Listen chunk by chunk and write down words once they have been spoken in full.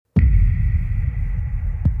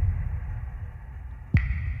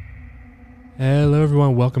Hello,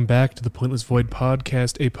 everyone. Welcome back to the Pointless Void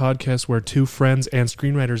podcast, a podcast where two friends and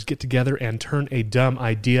screenwriters get together and turn a dumb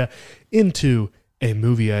idea into a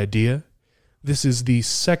movie idea. This is the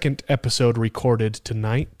second episode recorded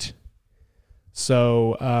tonight.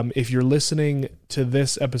 So if you're listening to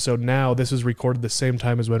this episode now, this is recorded the same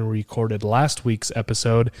time as when we recorded last week's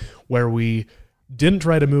episode, where we didn't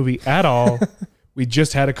write a movie at all. We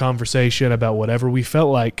just had a conversation about whatever we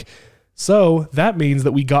felt like. So that means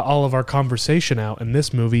that we got all of our conversation out, and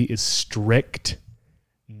this movie is strict.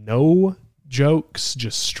 No jokes,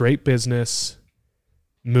 just straight business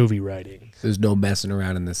movie writing. There's no messing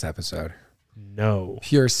around in this episode. No.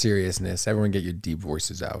 Pure seriousness. Everyone get your deep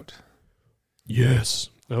voices out. Yes.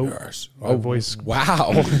 Oh, Yes. my voice.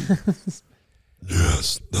 Wow.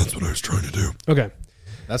 Yes, that's what I was trying to do. Okay.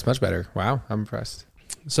 That's much better. Wow. I'm impressed.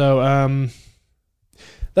 So,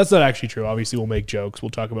 that's not actually true. Obviously, we'll make jokes. We'll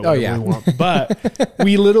talk about whatever we want. But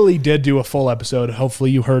we literally did do a full episode. Hopefully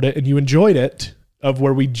you heard it and you enjoyed it, of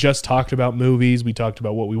where we just talked about movies. We talked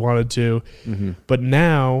about what we wanted to. Mm-hmm. But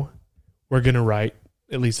now we're going to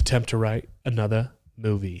at least attempt to write another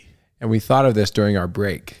movie. And we thought of this during our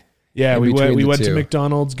break. Yeah, we went to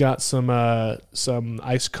McDonald's, got some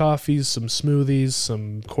iced coffees, some smoothies,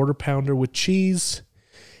 some quarter pounder with cheese.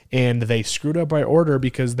 And they screwed up our order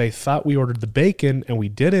because they thought we ordered the bacon and we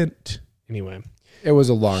didn't. Anyway. It was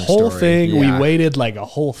a long whole story. Thing. Yeah. We waited like a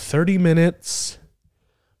whole 30 minutes.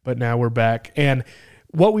 But now we're back. And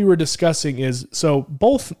what we were discussing is, so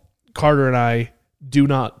both Carter and I do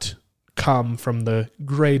not come from the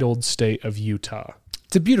great old state of Utah.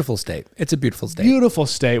 It's a beautiful state. It's a beautiful state. Beautiful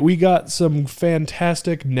state. We got some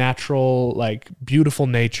fantastic natural, beautiful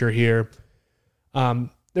nature here.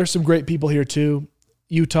 There's some great people here too.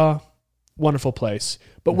 Utah, wonderful place.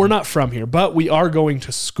 But we're not from here. But we are going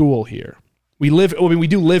to school here. We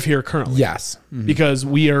do live here currently. Yes. Mm-hmm. Because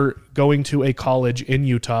we are going to a college in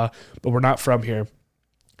Utah, but we're not from here.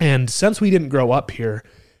 And since we didn't grow up here,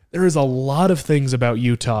 there is a lot of things about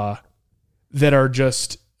Utah that are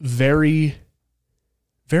just very,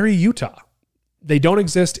 very Utah. They don't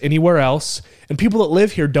exist anywhere else, and people that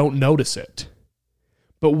live here don't notice it.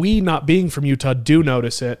 But we, not being from Utah, do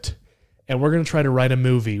notice it. And we're going to try to write a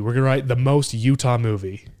movie. We're going to write the most Utah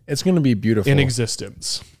movie. It's going to be beautiful. In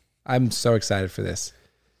existence. I'm so excited for this.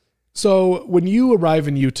 So when you arrive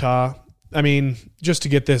in Utah, I mean, just to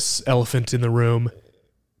get this elephant in the room,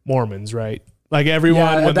 Mormons, right? Like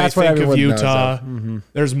everyone, when they think of Utah,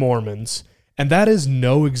 there's Mormons. And that is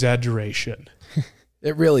no exaggeration.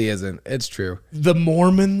 It really isn't. It's true. The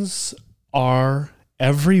Mormons are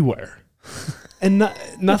everywhere. And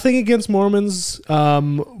nothing against Mormons.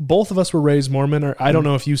 Both of us were raised Mormon. Or I don't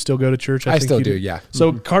know if you still go to church. I still do, yeah.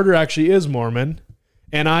 So Carter actually is Mormon,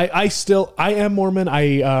 and I am Mormon.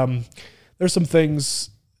 There's some things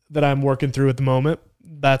that I'm working through at the moment.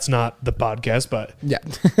 That's not the podcast, but yeah.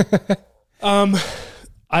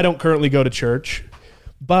 I don't currently go to church,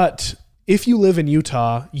 but if you live in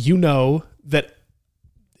Utah, you know that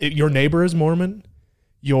your neighbor is Mormon.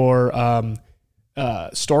 Your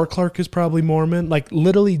store clerk is probably Mormon. Like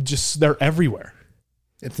literally just, they're everywhere.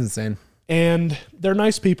 It's insane. And they're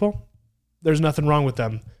nice people. There's nothing wrong with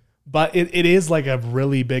them. But it is like a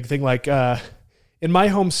really big thing. Like in my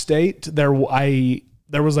home state, there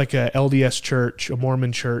was like a LDS church, a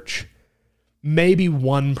Mormon church, maybe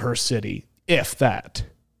one per city, if that.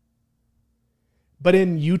 But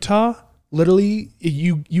in Utah, literally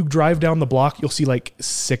you drive down the block, you'll see like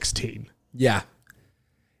 16. Yeah.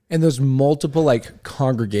 And there's multiple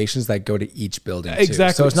congregations that go to each building too.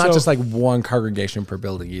 Exactly. So it's not just one congregation per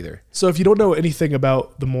building either. So if you don't know anything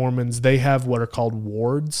about the Mormons, they have what are called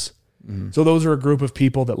wards. Mm-hmm. So those are a group of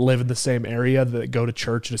people that live in the same area that go to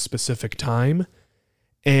church at a specific time.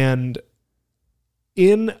 And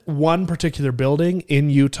in one particular building in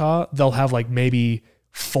Utah, they'll have maybe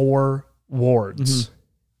 4 wards.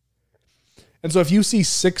 Mm-hmm. And so if you see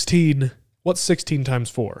 16, what's 16 times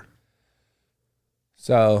 4?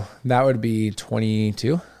 So that would be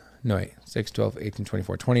 22. No, wait. 6, 12, 18,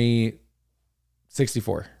 24, 20,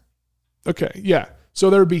 64. Okay, yeah. So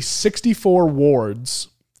there would be 64 wards,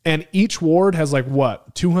 and each ward has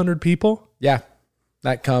 200 people? Yeah.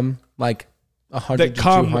 That come 100 to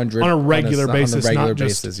 200 on a regular basis. On a regular not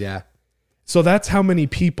basis, just, yeah. So that's how many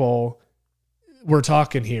people we're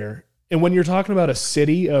talking here. And when you're talking about a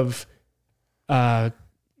city of, the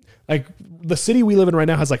city we live in right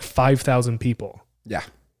now has 5,000 people. Yeah.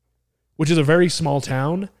 Which is a very small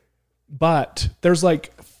town, but there's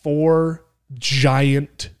 4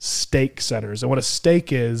 giant stake centers. And what a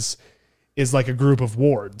stake is a group of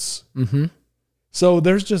wards. Mm-hmm. So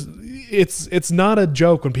there's just, it's not a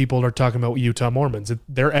joke when people are talking about Utah Mormons.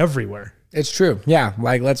 They're everywhere. It's true. Yeah.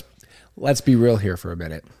 Like let's be real here for a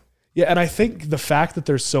minute. Yeah, and I think the fact that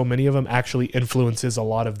there's so many of them actually influences a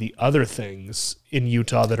lot of the other things in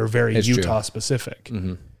Utah that are very It's Utah true. specific.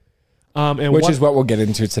 Which is what we'll get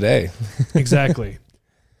into today. Exactly.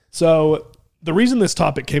 So the reason this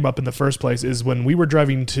topic came up in the first place is when we were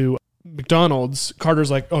driving to McDonald's, Carter's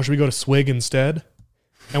like, oh, should we go to Swig instead?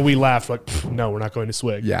 And we laughed like, no, we're not going to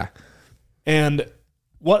Swig. Yeah. And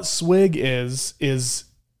what Swig is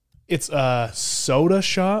it's a soda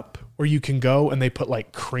shop where you can go and they put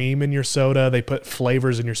like cream in your soda. They put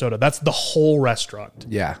flavors in your soda. That's the whole restaurant.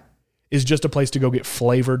 Yeah. Is just a place to go get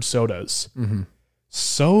flavored sodas.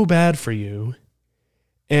 So bad for you.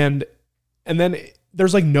 And then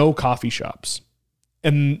there's like no coffee shops.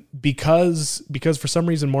 And because for some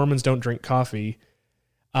reason Mormons don't drink coffee,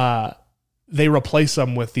 they replace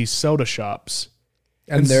them with these soda shops.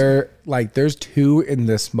 And they're like, there's two in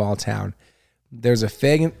this small town. There's a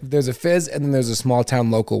Fizz, and then there's a small town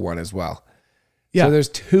local one as well. Yeah. So there's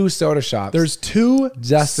two soda shops. There's two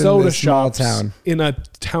just in soda this small shops town. in a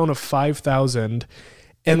town of 5,000.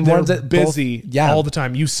 And ones they're that busy both- yeah. all the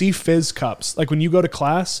time. You see Fizz cups. Like when you go to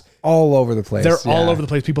class, all over the place. they're all yeah. over the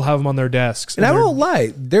place. People have them on their desks. And I they're- won't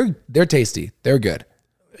lie, they're tasty. They're good.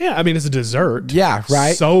 Yeah, I mean, it's a dessert. Yeah,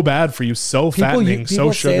 right. So bad for you. So fattening. So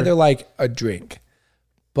People sugar. say they're like a drink,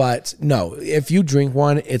 but no. If you drink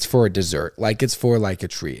one, it's for a dessert. Like it's for like a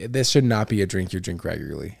treat. This should not be a drink you drink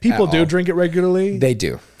regularly. People at do all. drink it regularly. They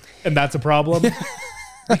do. And that's a problem.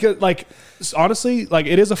 Because like honestly, like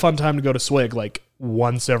it is a fun time to go to Swig like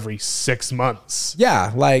once every 6 months.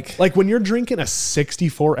 Yeah, like Like when you're drinking a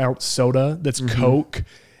 64-ounce soda that's Coke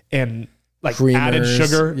and like added Creamers,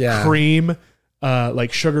 sugar, yeah. cream,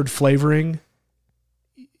 like sugared flavoring.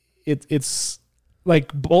 It's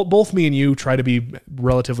like both me and you try to be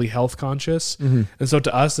relatively health conscious. And so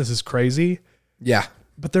to us, this is crazy. yeah.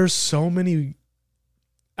 But there's so many,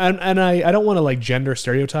 and I don't want to like gender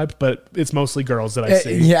stereotypes, but it's mostly girls that I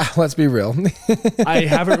see. Yeah, let's be real. I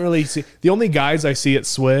haven't really seen, the only guys I see at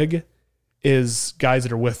Swig is guys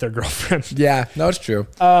that are with their girlfriend. Yeah, no, it's true.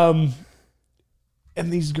 And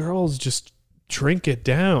these girls just drink it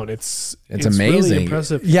down. It's amazing. really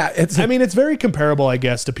impressive. Yeah, I mean, it's very comparable, I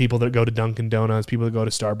guess, to people that go to Dunkin' Donuts, people that go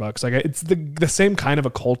to Starbucks. Like it's the same kind of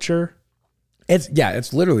a culture.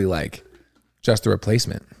 It's literally like just a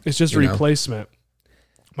replacement. It's just a You know? replacement.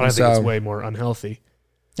 But I think So- it's way more unhealthy.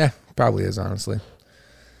 Yeah, probably is, honestly.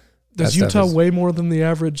 Does That stuff Utah is- weigh more than the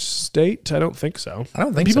average state? I don't think so. I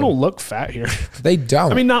don't think People so. don't look fat here. They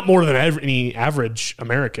don't. I mean, not more than any average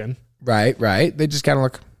American. right. They just kind of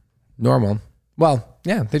look normal. Well,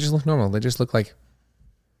 yeah, they just look normal. They just look like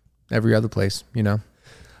every other place, you know?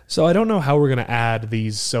 So I don't know how we're going to add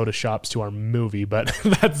these soda shops to our movie, but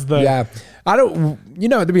that's the... Yeah. I don't,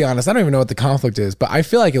 to be honest, I don't even know what the conflict is, but I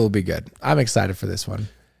feel like it will be good. I'm excited for this one.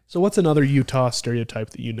 So what's another Utah stereotype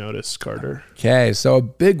that you noticed, Carter? Okay, so a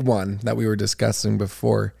big one that we were discussing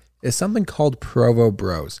before is something called Provo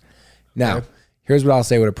Bros. Now, Okay. here's what I'll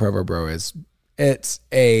say what a Provo Bro is. It's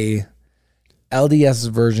a LDS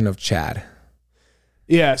version of Chad.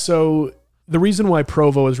 Yeah, so the reason why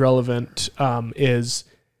Provo is relevant is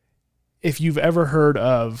if you've ever heard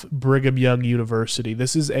of Brigham Young University,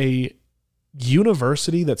 this is a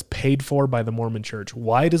university that's paid for by the Mormon Church.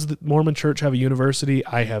 Why does the Mormon Church have a university?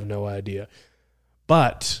 I have no idea.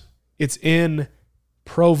 But it's in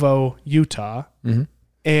Provo, Utah.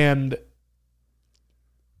 And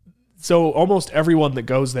so almost everyone that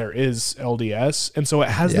goes there is LDS. And so it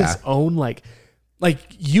has this own like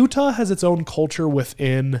Utah has its own culture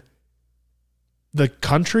within the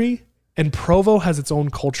country, and Provo has its own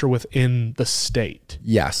culture within the state.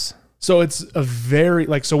 Yes. So it's a very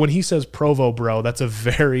so when he says Provo bro, that's a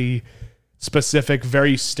very specific,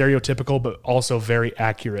 very stereotypical, but also very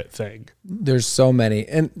accurate thing. There's so many.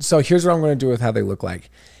 And so here's what I'm going to do with how they look like.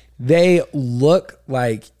 They look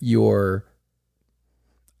like your,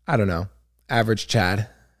 I don't know, average Chad.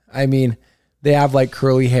 I mean, they have like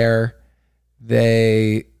curly hair.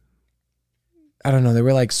 They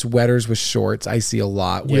wear like sweaters with shorts. I see a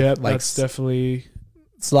lot with like that's definitely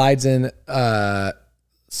slides in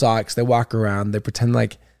socks. They walk around. They pretend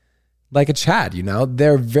like a Chad,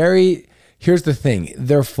 They're very, here's the thing.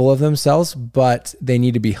 They're full of themselves, but they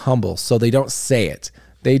need to be humble. So they don't say it.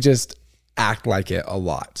 They just act like it a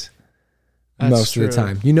lot. Most of the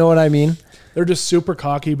time. You know what I mean? They're just super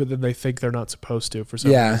cocky, but then they think they're not supposed to for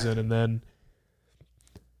some reason. And then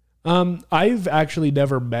I've actually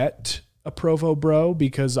never met a Provo bro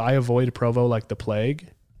because I avoid Provo like the plague.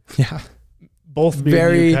 Yeah. Both me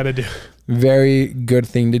and you kind of do. Very good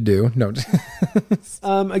thing to do. No.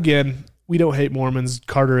 Again, we don't hate Mormons.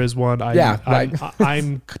 Carter is one.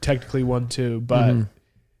 I'm technically one too, but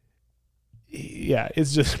yeah,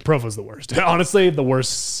 it's just Provo's the worst. Honestly, the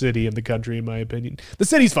worst city in the country, in my opinion. The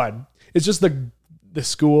city's fine. It's just the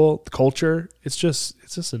school, the culture. It's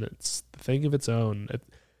the thing of its own.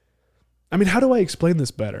 I mean, how do I explain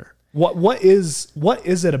this better? What is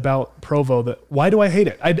it about Provo that? Why do I hate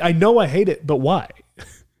it? I know I hate it, but why?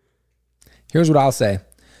 Here's what I'll say.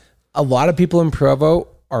 A lot of people in Provo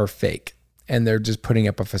are fake, and they're just putting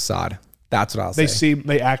up a facade. That's what I'll say.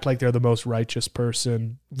 They act like they're the most righteous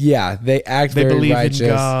person. Yeah, they act they very believe righteous. in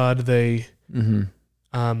God. They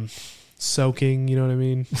soaking, you know what I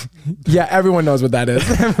mean? Yeah, everyone knows what that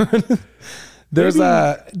is. There's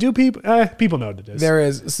people know what it is. There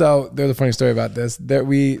is. So there's a funny story about this.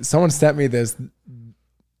 Someone sent me this.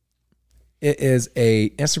 It is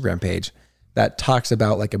a Instagram page that talks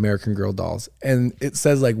about like American Girl dolls, and it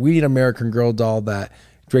says like, we need an American Girl doll that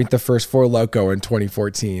drank the first Four Loko in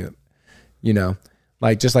 2014. You know,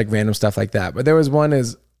 like just like random stuff like that. But there was one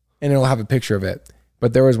and it'll have a picture of it.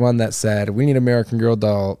 But there was one that said, we need an American Girl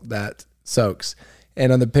doll that soaks.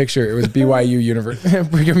 And on the picture, it was BYU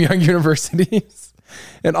Brigham Young Universities.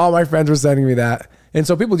 And all my friends were sending me that. And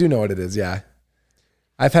so people do know what it is. Yeah.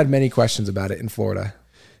 I've had many questions about it in Florida.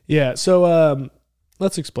 Yeah. So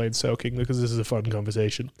let's explain soaking because this is a fun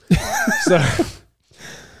conversation.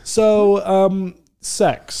 So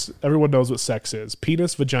sex. Everyone knows what sex is.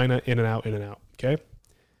 Penis, vagina, in and out, in and out. Okay.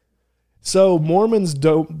 So Mormons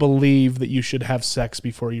don't believe that you should have sex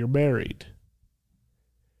before you're married.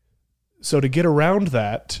 So to get around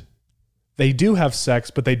that, they do have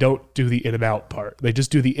sex, but they don't do the in and out part. They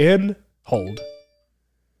just do the in, hold,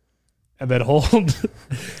 and then hold,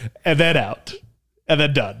 and then out, and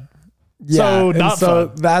then done. Yeah, so not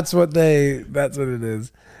fun. That's what it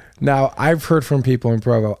is. Now, I've heard from people in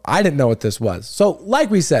Provo. I didn't know what this was. So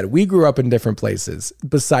like we said, we grew up in different places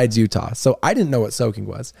besides Utah. So I didn't know what soaking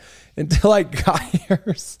was until I got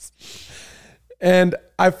here. And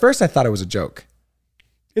at first I thought it was a joke.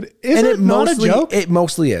 It not a joke? It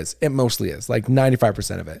mostly is. It mostly is. Like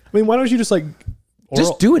 95% of it. I mean, why don't you just like...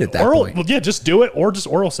 just do it at that point. Well, yeah, just do it. Or just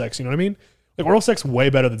oral sex, you know what I mean? Like oral sex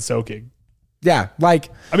way better than soaking. Yeah,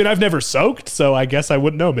 like... I mean, I've never soaked, so I guess I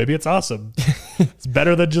wouldn't know. Maybe it's awesome. It's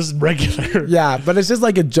better than just regular. Yeah, but it's just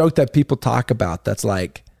like a joke that people talk about that's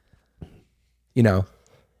like, you know,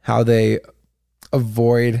 how they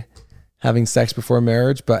avoid having sex before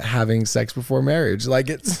marriage, but having sex before marriage. Like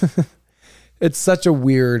it's such a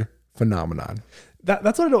weird phenomenon.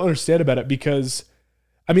 That's what I don't understand about it because,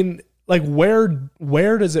 I mean, like where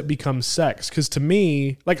does it become sex? Because to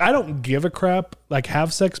me, like I don't give a crap, like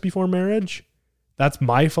have sex before marriage. That's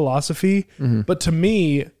my philosophy. Mm-hmm. But to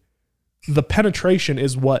me, the penetration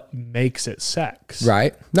is what makes it sex.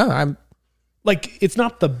 Right. No, I'm like, it's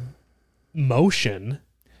not the motion.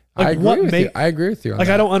 Like, I agree with you on like,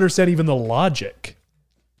 that. I don't understand even the logic.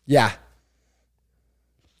 Yeah.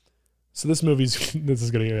 So this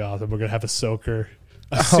is going to be awesome. We're going to have a soaker,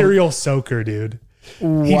 serial soaker, dude.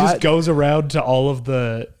 What? He just goes around to all of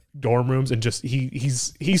the dorm rooms and just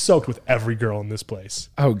he's soaked with every girl in this place.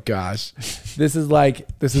 Oh gosh, this is going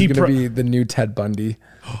to be the new Ted Bundy.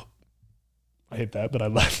 I hate that, but I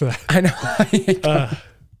love that. I know.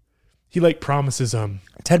 He like promises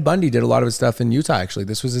Ted Bundy did a lot of his stuff in Utah. Actually,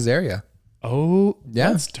 this was his area. Oh,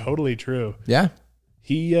 yeah, that's totally true. Yeah,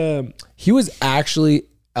 he was actually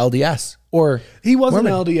LDS or he wasn't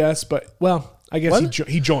Mormon. LDS, but well. I guess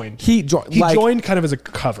he joined. He joined kind of as a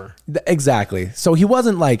cover. Exactly. So he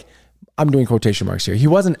wasn't like, I'm doing quotation marks here. He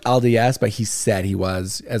wasn't LDS, but he said he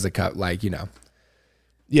was as a cut, like, you know.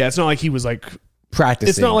 Yeah, it's not like he was like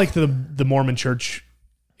practicing. It's not like the Mormon church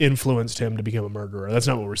influenced him to become a murderer. That's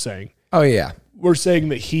not what we're saying. Oh yeah. We're saying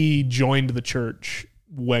that he joined the church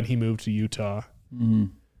when he moved to Utah.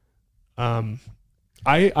 Mm-hmm.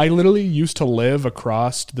 I literally used to live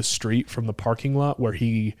across the street from the parking lot where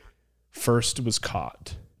he first was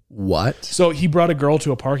caught. What? So he brought a girl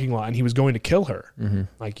to a parking lot and he was going to kill her. Mm-hmm.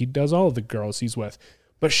 Like he does all of the girls he's with.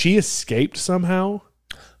 But she escaped somehow.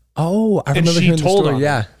 Oh, I remember hearing the story.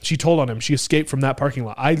 Yeah. She told on him. She escaped from that parking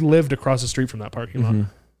lot. I lived across the street from that parking lot.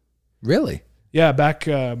 Really? Yeah, back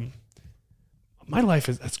my life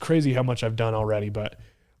that's crazy how much I've done already, but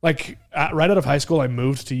like right out of high school I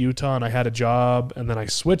moved to Utah and I had a job and then I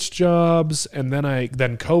switched jobs and then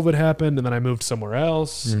COVID happened and then I moved somewhere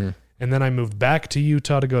else. Mm-hmm. And then I moved back to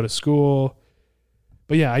Utah to go to school.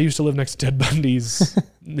 But yeah, I used to live next to Ted Bundy's,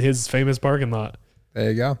 his famous parking lot. There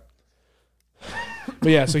you go. But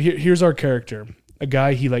yeah, so here's our character. A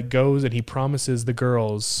guy, he like goes and he promises the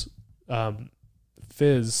girls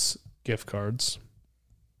Fizz gift cards.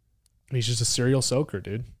 And he's just a serial soaker,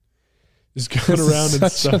 dude. Just going around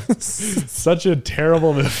and stuff. Such a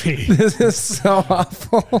terrible movie. This is so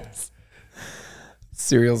awful.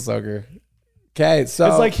 Serial soaker. Okay, so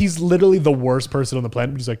It's like he's literally the worst person on the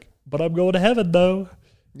planet. He's like, but I'm going to heaven though.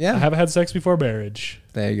 yeah, I haven't had sex before marriage.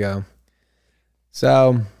 there you go.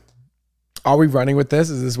 So, are we running with this?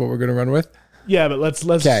 Is this what we're going to run with? Yeah, but let's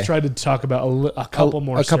Okay. try to talk about a couple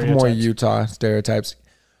more stereotypes. Utah stereotypes.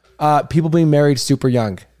 People being married super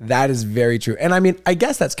young. That is very true. And I mean, I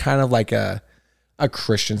guess that's kind of like a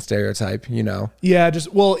Christian stereotype, you know? Yeah,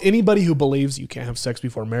 anybody who believes you can't have sex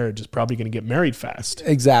before marriage is probably going to get married fast.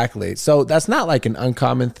 Exactly. So that's not like an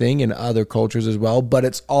uncommon thing in other cultures as well, but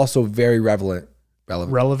it's also very relevant.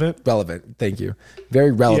 Thank you.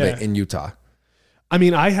 Very relevant in Utah. I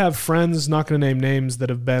mean, I have friends, not going to name names, that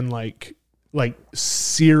have been like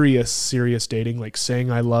serious dating, like saying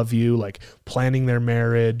I love you, like planning their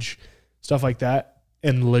marriage, stuff like that.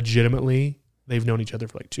 And legitimately, they've known each other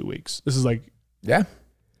for like 2 weeks. This is like, yeah.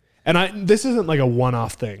 And this isn't like a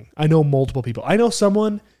one-off thing. I know multiple people. I know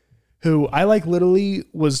someone who I like literally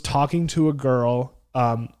was talking to a girl.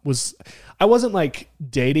 I wasn't like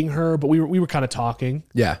dating her, but we were kind of talking.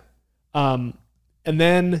 Yeah. And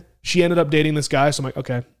then she ended up dating this guy. So I'm like,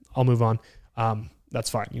 okay, I'll move on. That's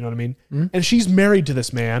fine. You know what I mean? Mm-hmm. And she's married to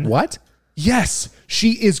this man. What? Yes.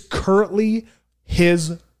 She is currently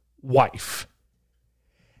his wife.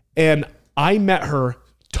 And I met her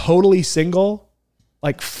totally single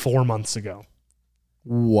like 4 months ago.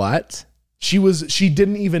 What? She wasn't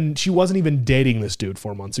even dating this dude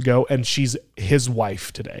 4 months ago, and she's his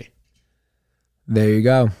wife today. There you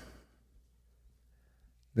go.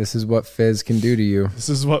 This is what fizz can do to you. This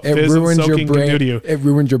is what fizz and soaking can do to you. It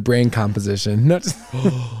ruined your brain composition. No, just,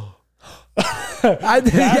 the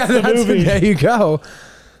movie. There you go.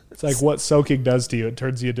 It's like what soaking does to you. It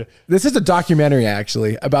turns you into... This is a documentary,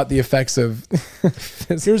 actually, about the effects of...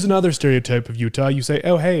 Here's another stereotype of Utah. You say,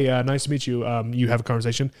 oh, hey, nice to meet you. You have a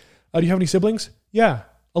conversation. Do you have any siblings? Yeah.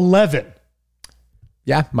 11.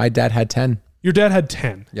 Yeah, my dad had 10. Your dad had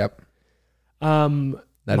 10. Yep.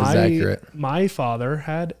 That is accurate. My father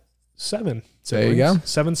had 7 siblings. There you go.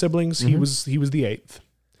 7 siblings. Mm-hmm. He was the 8th.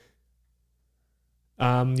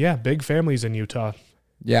 Yeah, big families in Utah.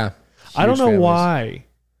 Yeah. I don't know why.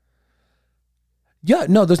 Yeah,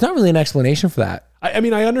 no, there's not really an explanation for that. I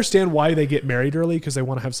mean, I understand why they get married early because they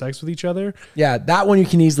want to have sex with each other. Yeah, that one you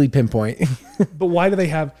can easily pinpoint. But why do they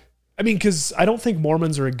have... I mean, because I don't think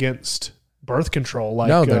Mormons are against birth control.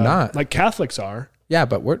 No, they're not. Like Catholics are. Yeah,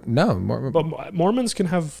 but but Mormons can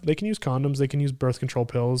use condoms. They can use birth control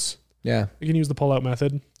pills. Yeah. They can use the pull-out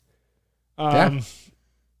method.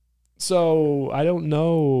 So I don't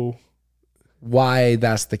know why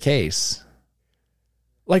that's the case.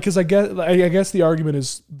 Like, because I guess the argument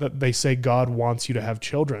is that they say God wants you to have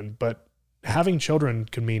children, but having children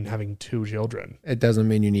can mean having 2 children. It doesn't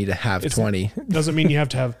mean you need to have 20. Doesn't mean you have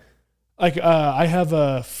to have, like, I have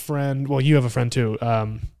a friend. Well, you have a friend too.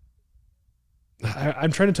 I'm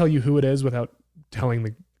trying to tell you who it is without telling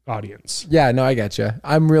the audience. Yeah, no, I get you.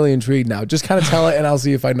 I'm really intrigued now. Just kind of tell it and I'll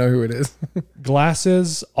see if I know who it is.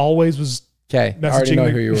 Glasses, always was. Okay, I already know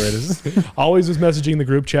who it is. Always was messaging the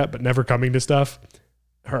group chat, but never coming to stuff.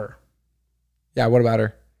 Her. Yeah, what about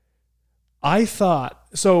her? I thought,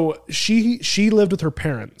 so she lived with her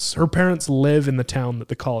parents. Her parents live in the town that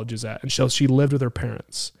the college is at. And so she lived with her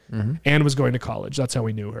parents and was going to college. That's how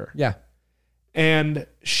we knew her. Yeah. And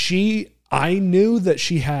I knew that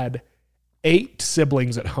she had 8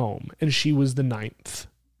 siblings at home and she was the 9th.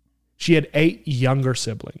 She had 8 younger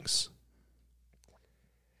siblings.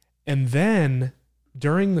 And then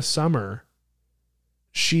during the summer,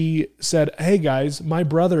 she said, hey guys, my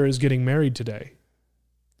brother is getting married today.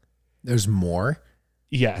 There's more?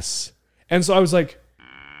 Yes. And so I was like,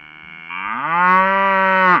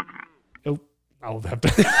 oh, I'll have to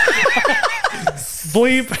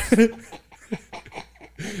bleep.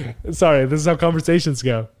 Sorry, this is how conversations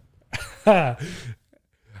go.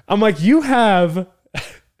 I'm like, you have,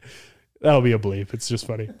 that'll be a bleep. It's just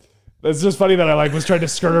funny. It's just funny that I was trying to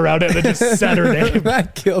skirt around it and then just said her name.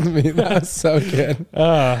 That killed me. That was so good.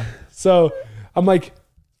 So I'm like,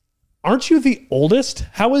 aren't you the oldest?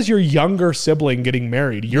 How is your younger sibling getting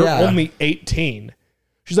married? You're only 18.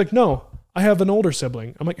 She's like, no, I have an older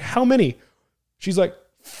sibling. I'm like, how many? She's like,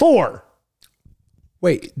 4.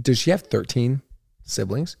 Wait, does she have 13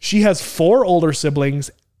 siblings? She has 4 older siblings,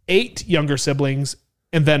 8 younger siblings,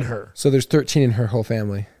 and then her. So there's 13 in her whole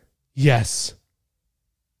family. Yes.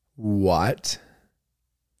 What?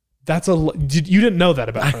 You didn't know that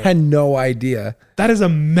about her. I had no idea. That is a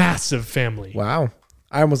massive family. Wow.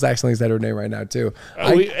 I almost accidentally said her name right now too.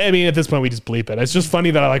 I mean, at this point, we just bleep it. It's just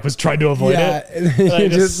funny that I was trying to avoid it. And I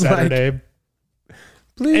just said her name.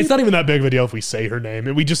 Bleep. It's not even that big of a deal if we say her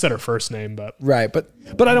name. We just said her first name, but right. But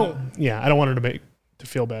I don't. Yeah, I don't want her to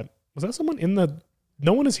feel bad. Was that someone in the?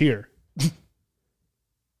 No one is here.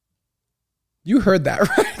 You heard that,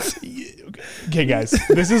 right? Okay, guys,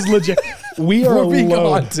 this is legit. We are We're being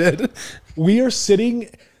alone. haunted. We are sitting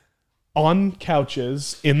on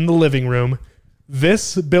couches in the living room.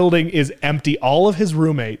 This building is empty. All of his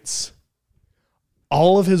roommates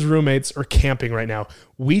are camping right now.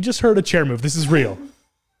 We just heard a chair move. This is real.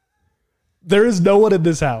 There is no one in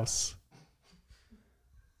this house.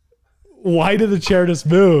 Why did the chair just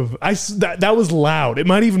move? That was loud. It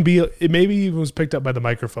might even be. It maybe even was picked up by the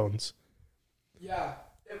microphones. Yeah.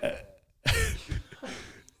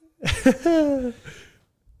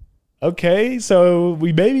 Okay, so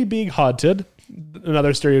we may be being haunted.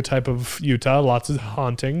 Another stereotype of Utah. Lots of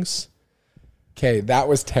hauntings. Okay, that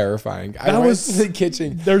was terrifying. I That went was- to the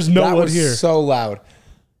kitchen. There's no that one was here. So loud.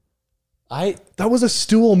 That was a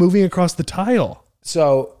stool moving across the tile.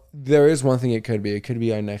 So there is one thing it could be. It could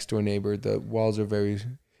be our next door neighbor. The walls are very.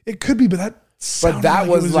 It could be, but that. But that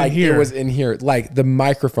was like here. it was in here. Like the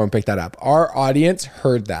microphone picked that up. Our audience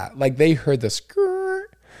heard that. Like they heard the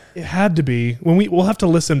skirt. It had to be. We'll have to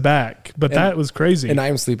listen back. But that was crazy. And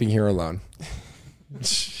I'm sleeping here alone.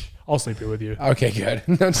 I'll sleep here with you. Okay, good.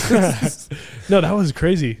 No, that was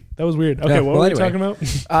crazy. That was weird. Okay, Yeah, what well, were anyway. we talking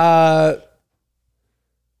about?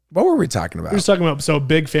 What were we talking about? We're just talking about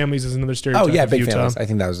big families is another stereotype. Oh yeah, of big Utah. families. I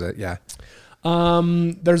think that was it. Yeah.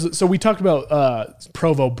 So we talked about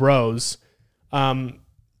Provo bros.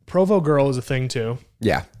 Provo girl is a thing too.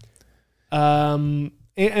 Yeah. And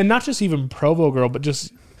not just even Provo girl, but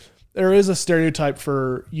just there is a stereotype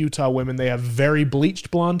for Utah women. They have very bleached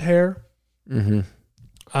blonde hair.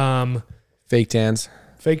 Mm-hmm. Fake tans.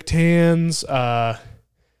 Fake tans. They're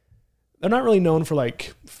not really known for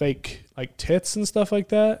like fake like tits and stuff like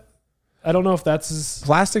that. I don't know if that's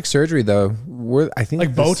Plastic surgery though. I think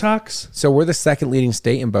like Botox. So we're the second leading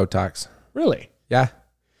state in Botox. Really? Yeah.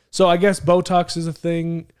 So I guess Botox is a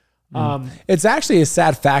thing. It's actually a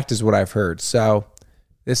sad fact is what I've heard. So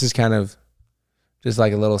this is kind of just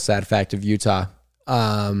like a little sad fact of Utah.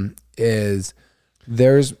 Is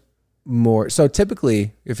there's more. So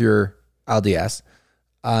typically if you're LDS,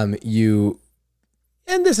 you,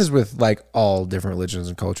 and this is with like all different religions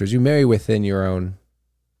and cultures, you marry within your own,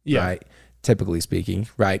 Yeah. right? Typically speaking,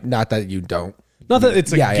 right? Not that you don't. Not that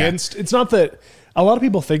it's Yeah, against. It's not that a lot of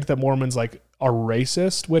people think that Mormons like are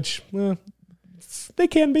racist, which they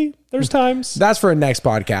can be. There's times. That's for a next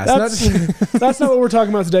podcast. That's not what we're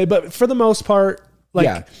talking about today. But for the most part,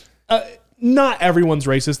 like not everyone's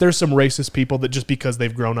racist. There's some racist people that just because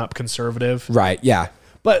they've grown up conservative. Right. Yeah.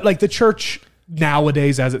 But like the church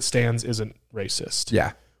nowadays, as it stands, isn't racist.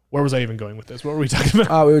 Yeah. Where was I even going with this? What were we talking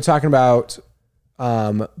about? We were talking about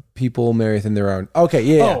people marry within their own. Okay.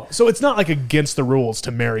 Yeah. Oh, so it's not like against the rules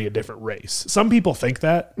to marry a different race. Some people think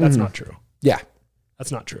that. That's not true. Yeah.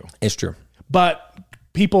 That's not true. It's true. But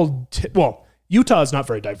people, Utah is not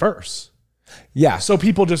very diverse. Yeah. So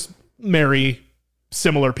people just marry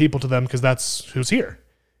similar people to them because that's who's here.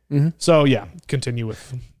 Mm-hmm. So yeah, continue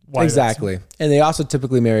with why Exactly. And they also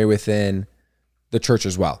typically marry within the church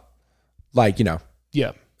as well. Like,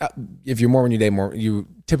 Yeah. if you're Mormon, you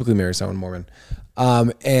typically marry someone Mormon.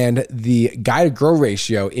 And the guy to girl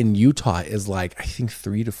ratio in Utah is like, I think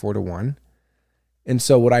 3 to 4 to 1. And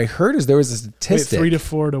so what I heard is there was a statistic. 3 to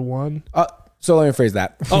 4 to 1. So let me phrase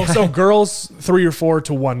that. Oh, so girls 3 or 4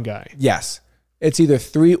 to 1 guy. Yes. It's either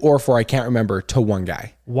 3 or 4. I can't remember to 1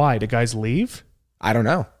 guy. Why? Do guys leave? I don't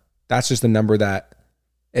know. That's just the number that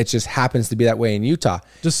it just happens to be that way in Utah.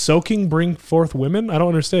 Does soaking bring forth women? I don't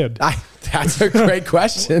understand. That's a great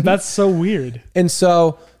question. That's so weird. And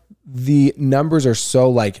so the numbers are so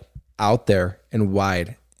like out there and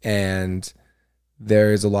wide, and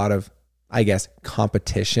there is a lot of, I guess,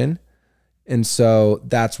 competition. And so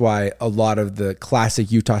that's why a lot of the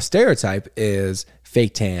classic Utah stereotype is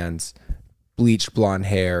fake tans, bleached blonde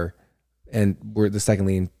hair, and we're the second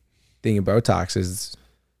leading thing in Botox is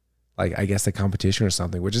like, I guess, the competition or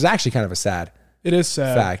something, which is actually kind of a sad It is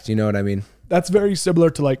sad. fact. You know what I mean? That's very similar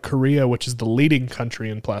to like Korea, which is the leading country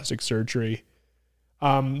in plastic surgery.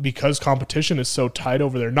 Because competition is so tight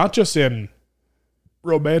over there, not just in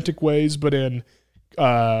romantic ways, but in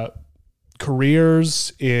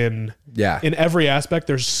careers, in every aspect.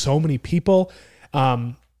 There's so many people.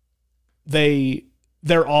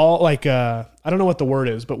 They're all like I don't know what the word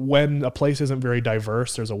is, but when a place isn't very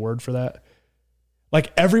diverse, there's a word for that.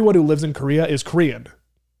 Like everyone who lives in Korea is Korean.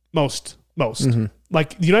 Most. Mm-hmm.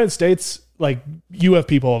 Like the United States, like you have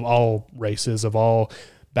people of all races, of all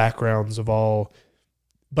backgrounds,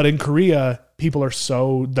 but in Korea, people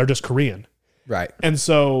they're just Korean. Right. And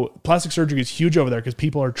so plastic surgery is huge over there because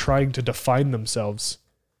people are trying to define themselves.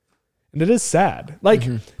 And it is sad. Like,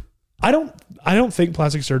 I don't think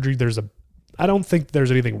plastic surgery, I don't think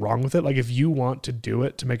there's anything wrong with it. Like, if you want to do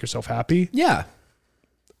it to make yourself happy. Yeah.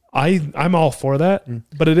 I'm all for that.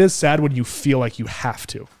 But it is sad when you feel like you have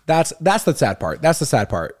to. That's the sad part. That's the sad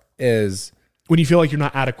part is when you feel like you're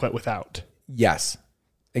not adequate without. Yes,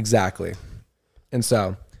 exactly. And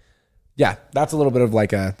so, yeah, that's a little bit of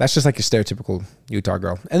that's just like your stereotypical Utah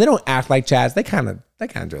girl. And they don't act like Chads. They kind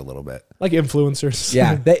of do a little bit. Like influencers.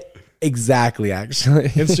 Yeah, exactly, actually.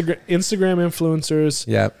 Instagram influencers.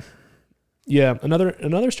 Yep. Yeah.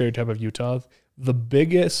 Another stereotype of Utah, the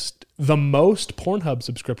most Pornhub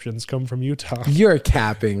subscriptions come from Utah. You're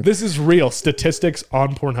capping. This is real statistics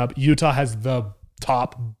on Pornhub. Utah has the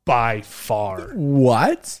top by far.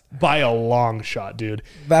 What? By a long shot, dude.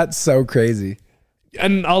 That's so crazy.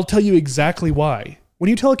 And I'll tell you exactly why. When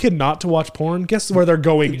you tell a kid not to watch porn, guess where they're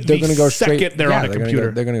going? They're going to go second straight. they're on a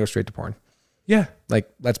computer. They're going to go straight to porn. Yeah. Like,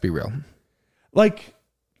 let's be real. Like,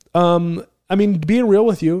 I mean, being real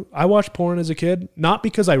with you, I watched porn as a kid, not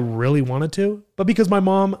because I really wanted to, but because my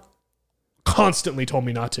mom constantly told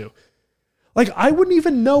me not to. Like, I wouldn't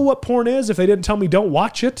even know what porn is if they didn't tell me don't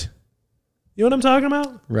watch it. You know what I'm talking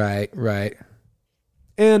about? Right.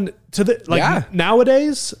 And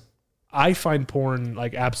nowadays, I find porn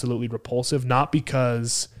like absolutely repulsive, not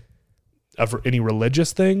because of any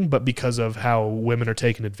religious thing, but because of how women are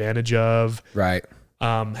taken advantage of. Right.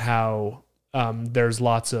 How there's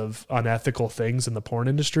lots of unethical things in the porn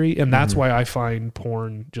industry. And that's why I find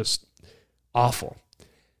porn just awful.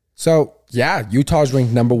 So, yeah, Utah's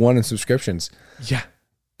ranked number 1 in subscriptions. Yeah.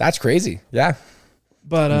 That's crazy. Yeah.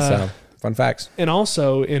 But fun facts. And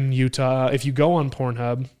also in Utah, if you go on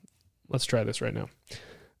Pornhub, let's try this right now.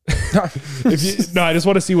 I just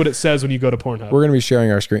want to see what it says when you go to Pornhub. We're going to be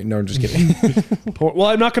sharing our screen. No, I'm just kidding. Well,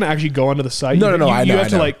 I'm not going to actually go onto the site. No. You have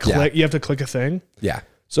to click. Yeah. You have to click a thing. Yeah.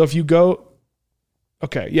 So if you go,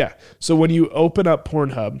 okay, yeah. So when you open up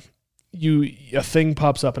Pornhub, a thing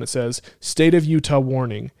pops up and it says "State of Utah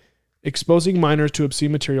warning: exposing minors to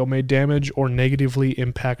obscene material may damage or negatively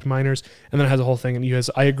impact minors." And then it has a whole thing, and you has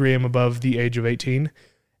 "I agree, I'm above the age of 18,"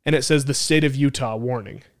 and it says the "State of Utah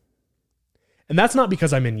warning." And that's not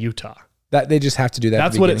because I'm in Utah. That they just have to do that.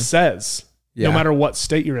 That's what it says. Yeah. No matter what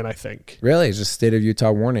state you're in, I think. Really? It's just state of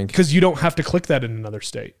Utah warning. Because you don't have to click that in another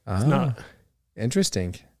state. It's not.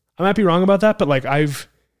 Interesting. I might be wrong about that, but like I've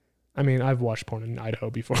watched porn in Idaho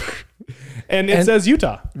before. and it says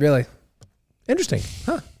Utah. Really? Interesting.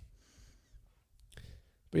 Huh.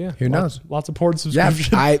 But yeah. Who knows? Lots of porn subscriptions.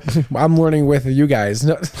 Yeah, I'm learning with you guys.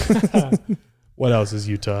 No. What else is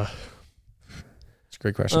Utah? It's a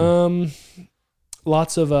great question.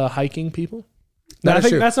 Lots of hiking people. That I is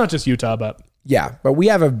think true. that's not just Utah, but yeah, but we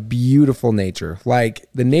have a beautiful nature. Like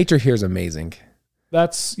the nature here is amazing.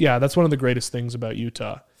 That's one of the greatest things about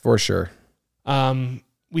Utah. For sure.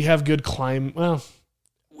 We have good climate. Well,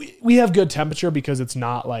 we have good temperature because it's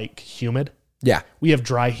not like humid. Yeah. We have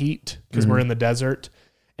dry heat because we're in the desert,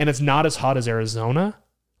 and it's not as hot as Arizona.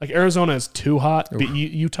 Like Arizona is too hot, but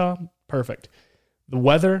Utah, perfect. The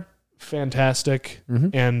weather, fantastic,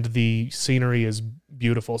 and the scenery is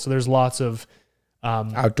beautiful. So there's lots of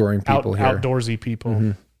Outdooring people here. Outdoorsy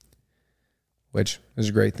people. Which is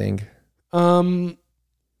a great thing.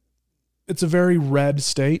 It's a very red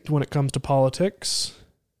state when it comes to politics.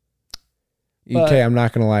 Okay, I'm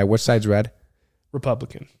not going to lie. Which side's red?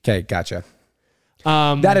 Republican. Okay, gotcha.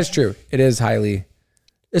 That is true. It is highly,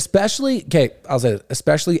 especially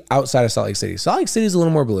outside of Salt Lake City. Salt Lake City is a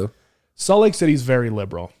little more blue. Salt Lake City is very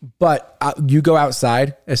liberal. But you go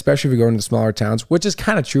outside, especially if you go into smaller towns, which is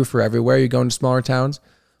kind of true for everywhere you go into smaller towns.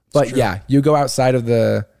 But yeah, you go outside of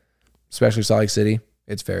especially Salt Lake City,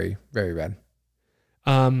 it's very, very red.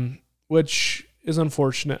 Which is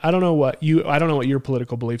unfortunate. I don't know what your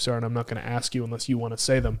political beliefs are, and I'm not going to ask you unless you want to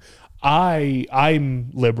say them.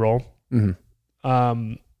 I'm liberal.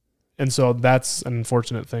 And so that's an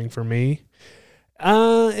unfortunate thing for me.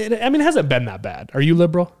 It hasn't been that bad. Are you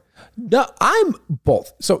liberal? No, I'm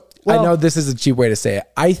both. So I know this is a cheap way to say it.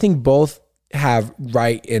 I think both have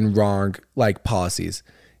right and wrong policies,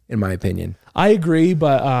 in my opinion. I agree,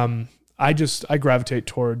 but I gravitate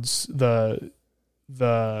towards the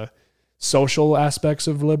social aspects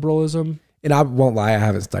of liberalism. And I won't lie, I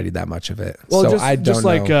haven't studied that much of it. Well, so just, I don't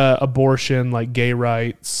know. Abortion, like gay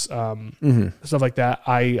rights, stuff like that.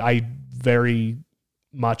 I very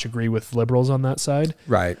much agree with liberals on that side.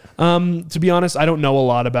 Right. To be honest, I don't know a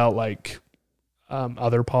lot about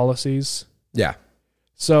other policies. Yeah.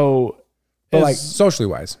 So, But like socially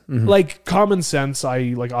wise. Mhm. like common sense,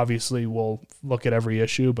 I like obviously will look at every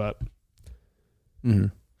issue, but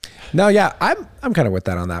No, yeah, I'm kind of with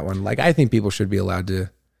that on that one. Like, I think people should be allowed to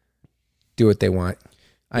do what they want.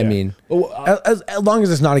 I mean, as long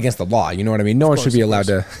as it's not against the law, you know what I mean? No one should be allowed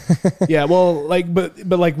to. yeah, well, like, but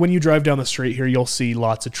like when you drive down the street here, you'll see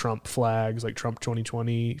lots of Trump flags, like Trump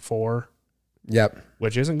 2024. Yep.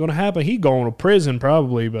 Which isn't going to happen. He going to prison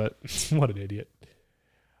probably, but what an idiot.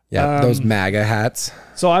 Yeah, those MAGA hats.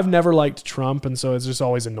 So I've never liked Trump, and so it just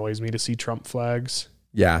always annoys me to see Trump flags.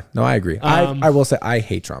 Yeah, no, I agree. I will say I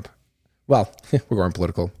hate Trump. Well, we're going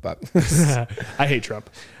political, but I hate Trump.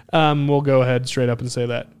 We'll go ahead straight up and say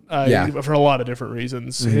that. For a lot of different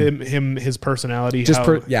reasons. His personality. Just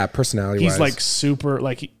personality. He's like super,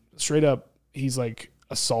 like straight up. He's like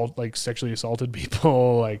sexually assaulted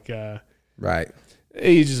people. Like, right.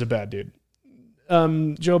 He's just a bad dude.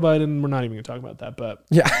 Joe Biden. We're not even gonna talk about that, but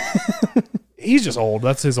yeah, he's just old.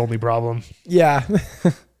 That's his only problem. Yeah.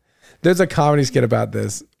 There's a comedy skit about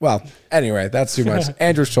this. Well, anyway, that's too much.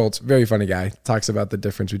 Andrew Schultz, very funny guy, talks about the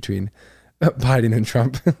difference between Biden and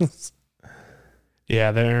Trump.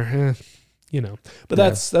 Yeah, they're, but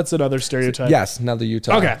that's another stereotype. Yes, another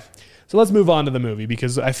Utah. Okay, so let's move on to the movie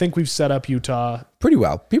because I think we've set up Utah pretty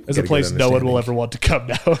well. People as a place no one will ever want to come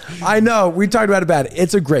now. I know. We talked about it bad.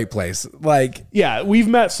 It's a great place. Like, yeah, we've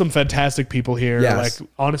met some fantastic people here. Yes. Like,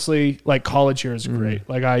 honestly, like college here is great.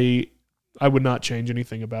 Like, I would not change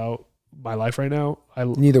anything about my life right now.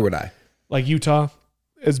 Neither would I. Like Utah,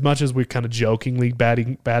 as much as we're kind of jokingly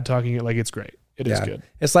bad talking it, like it's great. It is good.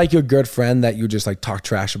 It's like your good friend that you just like talk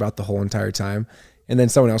trash about the whole entire time. And then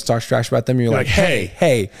someone else talks trash about them. And you're like,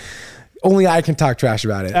 hey, only I can talk trash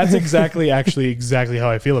about it. That's exactly how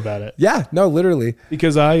I feel about it. Yeah, no, literally.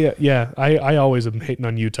 Because I always am hating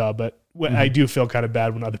on Utah, but I do feel kind of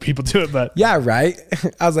bad when other people do it. But yeah, right.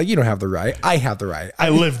 I was like, you don't have the right. I have the right. I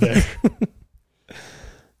live there.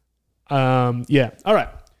 Yeah. All right.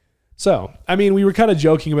 So, I mean, we were kind of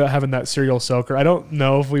joking about having that serial soaker. I don't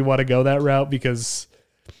know if we want to go that route because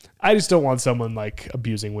I just don't want someone like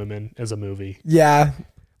abusing women as a movie. Yeah.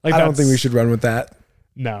 Like, I don't think we should run with that.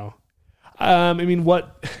 No. I mean,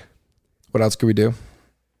 what else could we do?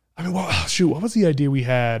 I mean, what was the idea we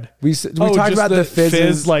had? We talked about the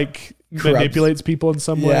fizz like manipulates people in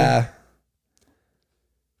some way. Yeah.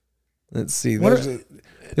 Let's see.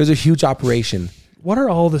 There's a huge operation. What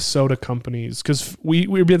are all the soda companies? Because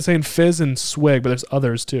we've been saying Fizz and Swig, but there's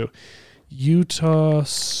others too. Utah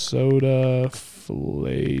Soda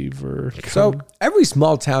Flavor. So every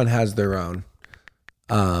small town has their own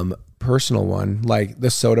personal one. Like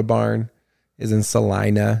the Soda Barn is in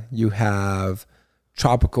Salina. You have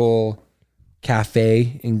Tropical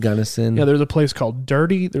Cafe in Gunnison. Yeah, there's a place called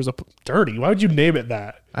Dirty. There's a Dirty. Why would you name it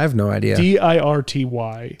that? I have no idea. DIRTY.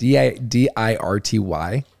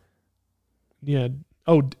 DIRTY. Yeah.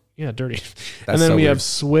 Oh, yeah, Dirty. That's and then so we weird. have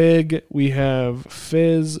Swig. We have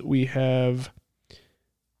Fizz. We have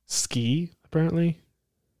Ski, apparently.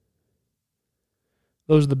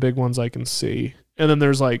 Those are the big ones I can see. And then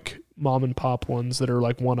there's like mom and pop ones that are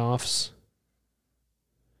like one-offs.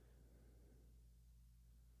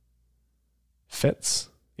 Fitz.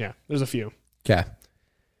 Yeah, there's a few. Okay.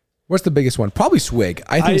 What's the biggest one? Probably Swig.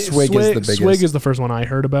 I think Swig is the biggest. Swig is the first one I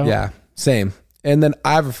heard about. Yeah, same. And then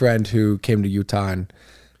I have a friend who came to Utah, and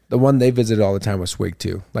the one they visited all the time was Swig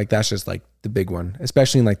too. Like that's just like the big one,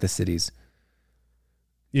 especially in like the cities.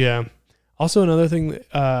 Yeah. Also, another thing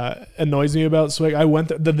that annoys me about Swig, I went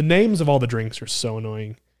the names of all the drinks are so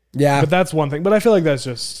annoying. Yeah, but that's one thing. But I feel like that's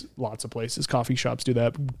just lots of places. Coffee shops do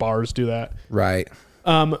that. Bars do that. Right.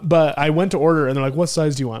 But I went to order, and they're like, "What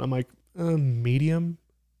size do you want?" I'm like, "Medium."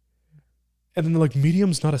 And then they're like,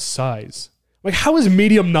 "Medium's not a size." Like, how is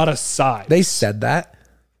medium not a size? They said that.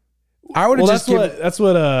 I would have just that's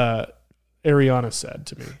what Ariana said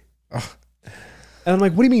to me. Oh. And I'm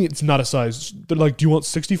like, what do you mean it's not a size? They're like, do you want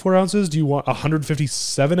 64 ounces? Do you want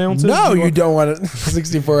 157 ounces? No, you don't want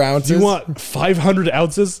 64 ounces. Do you want 500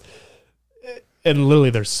 ounces? And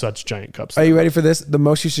literally, there's such giant cups. Are you ready for this? The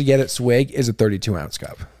most you should get at Swig is a 32-ounce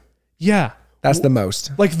cup. Yeah. That's the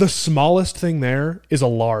most. Like, the smallest thing there is a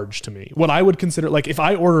large to me. What I would consider, like, if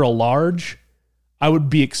I order a large, I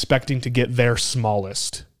would be expecting to get their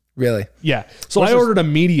smallest. Really? Yeah. So I ordered a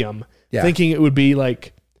medium, thinking it would be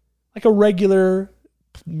like a regular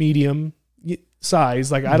medium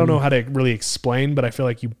size. Like, I don't know how to really explain, but I feel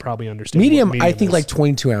like you probably understand. Medium I think is. like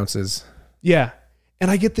 22 ounces. Yeah.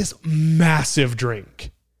 And I get this massive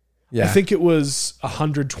drink. Yeah. I think it was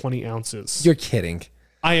 120 ounces. You're kidding.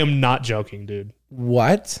 I am not joking, dude.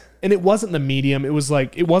 What? And it wasn't the medium. It was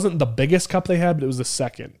like, it wasn't the biggest cup they had, but it was the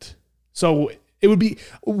second. So it would be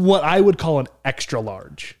what I would call an extra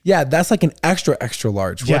large. Yeah, that's like an extra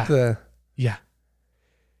large. Yeah.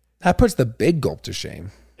 That puts the big gulp to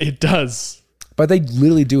shame. It does. But they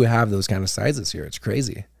literally do have those kind of sizes here. It's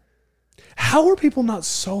crazy. How are people not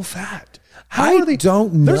so fat?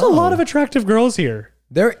 Don't know. There's a lot of attractive girls here.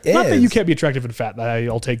 There is. Not that you can't be attractive and fat.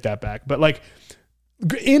 I'll take that back. But like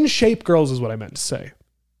in shape girls is what I meant to say.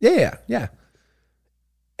 Yeah.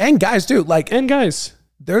 And guys too. And guys.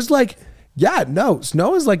 There's like,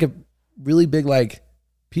 Snow is like a really big, like,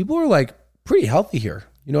 people are like pretty healthy here.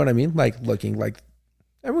 You know what I mean? Like looking like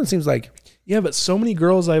everyone seems like. Yeah, but so many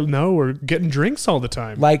girls I know are getting drinks all the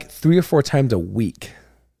time. Like 3 or 4 times a week.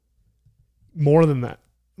 More than that.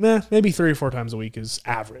 Maybe 3 or 4 times a week is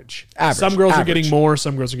average. Some girls are getting more,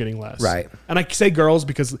 some girls are getting less. Right. And I say girls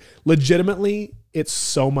because legitimately it's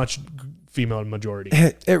so much female majority.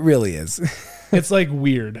 It really is. It's like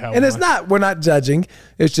weird how. And it's not, we're not judging.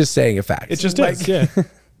 It's just saying a fact. It just is, yeah.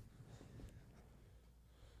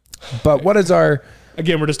 But what is our...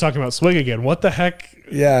 Again, we're just talking about Swing again. What the heck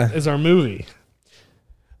is our movie?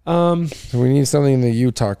 So we need something in the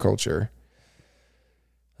Utah culture.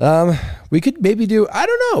 We could maybe do, I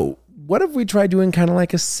don't know. What if we try doing kind of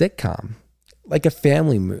like a sitcom? Like a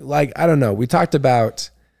family movie? Like, I don't know. We talked about...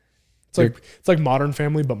 It's like Modern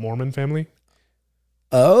Family, but Mormon Family.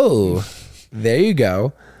 Oh, there you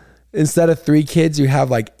go. Instead of 3 kids, you have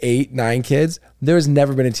like 8, 9 kids. There's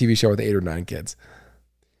never been a TV show with 8 or 9 kids.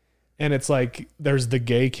 And it's like, there's the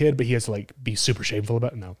gay kid, but he has to like be super shameful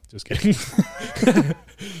about it. No, just kidding.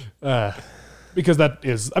 Because that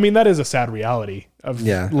is a sad reality of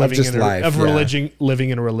living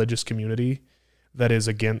in a religious community that is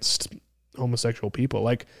against homosexual people.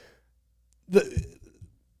 Like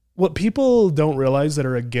what people don't realize that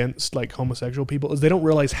are against like homosexual people is they don't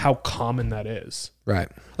realize how common that is. Right.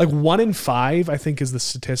 Like 1 in 5, I think, is the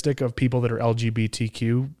statistic of people that are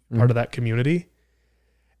LGBTQ part of that community.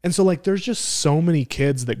 And so like, there's just so many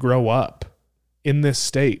kids that grow up in this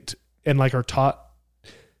state and like are taught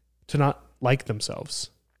to not like themselves.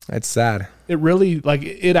 It's sad. It really, like,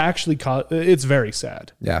 it actually, it's very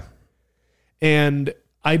sad. Yeah. And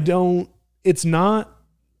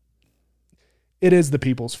it is the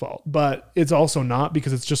people's fault, but it's also not,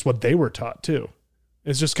 because it's just what they were taught too.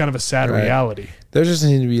 It's just kind of a sad reality. There just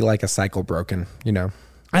needs to be like a cycle broken, you know?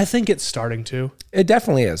 I think it's starting to. It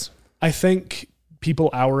definitely is. I think people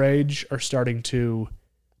our age are starting to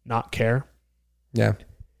not care. Yeah.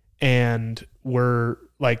 And we're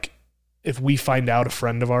like, if we find out a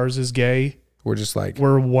friend of ours is gay, we're just like,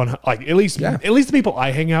 at least the people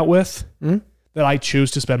I hang out with that I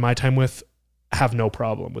choose to spend my time with have no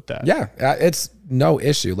problem with that. Yeah. It's no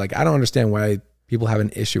issue. Like, I don't understand why people have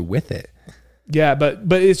an issue with it. Yeah.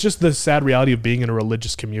 But it's just the sad reality of being in a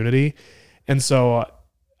religious community. And so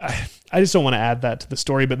I just don't want to add that to the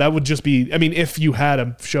story, but that would just be, I mean, if you had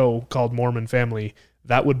a show called Mormon Family,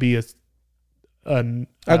 that would be a good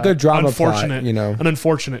drama plot, you know, an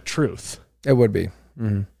unfortunate truth. It would be.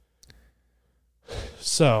 Mm-hmm.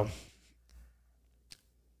 So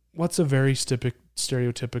what's a very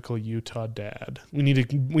stereotypical Utah dad? We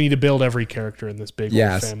need to build every character in this big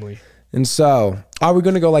old family. And so, are we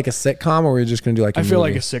going to go like a sitcom, or are we just going to do like a movie?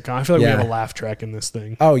 Like a sitcom. I feel like we have a laugh track in this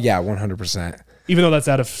thing. Oh yeah, 100%. Even though that's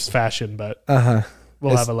out of fashion, but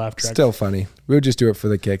we'll have a laugh track. Still funny. We would just do it for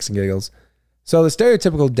the kicks and giggles. So the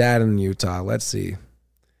stereotypical dad in Utah, let's see.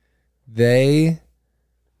 I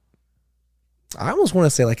almost want to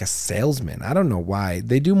say like a salesman. I don't know why.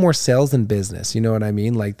 They do more sales than business. You know what I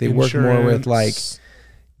mean? Like they work more with like,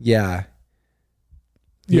 He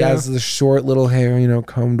has the short little hair, you know,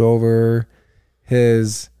 combed over. He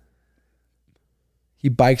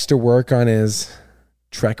bikes to work on his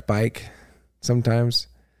Trek bike sometimes.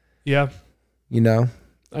 Yeah. You know?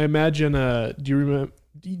 I imagine, do you remember,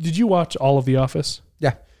 did you watch all of The Office?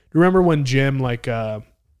 Yeah. Do you remember when Jim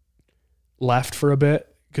left for a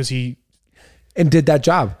bit because he did that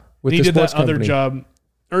job with the sports company? Other job,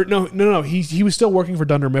 or no. He was still working for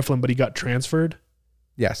Dunder Mifflin, but he got transferred.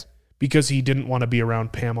 Yes. Because he didn't want to be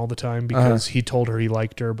around Pam all the time because he told her he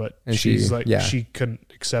liked her, but she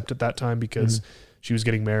couldn't accept at that time because she was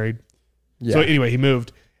getting married. Yeah. So anyway, he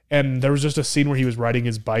moved, and there was just a scene where he was riding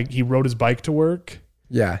his bike. He rode his bike to work.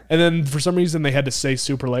 Yeah. And then for some reason they had to stay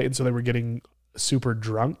super late, and so they were getting super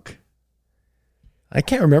drunk. I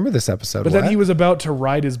can't remember this episode. But then he was about to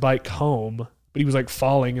ride his bike home, but he was like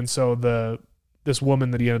falling, and so this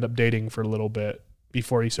woman that he ended up dating for a little bit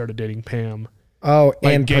before he started dating Pam. Oh,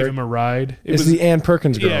 and gave him a ride. It was the Ann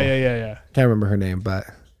Perkins girl. Yeah. Can't remember her name, but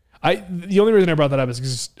the only reason I brought that up is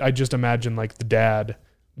because I just imagine like the dad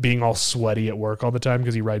being all sweaty at work all the time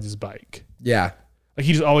because he rides his bike. Yeah. Like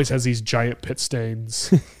he just always has these giant pit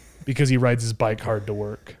stains because he rides his bike hard to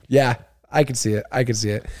work. Yeah, I could see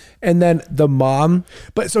it. And then the mom.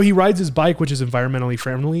 But so he rides his bike, which is environmentally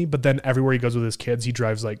friendly, but then everywhere he goes with his kids, he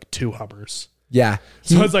drives like 2 Hummers. Yeah.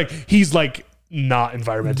 So it's like, he's like not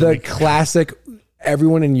environmentally. The classic,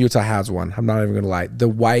 everyone in Utah has one. I'm not even going to lie. The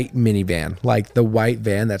white minivan, like the white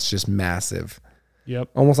van that's just massive. Yep.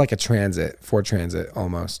 Almost like a Ford Transit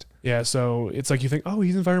almost. Yeah, so it's like you think, oh,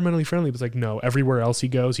 he's environmentally friendly. But it's like, no, everywhere else he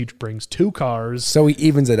goes, he brings 2 cars. So he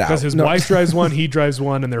evens it out. Because his wife drives one, he drives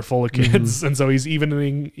one, and they're full of kids. And so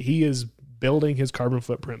he is building his carbon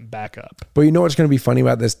footprint back up. But you know what's going to be funny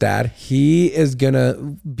about this dad? He is going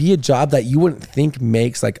to be a job that you wouldn't think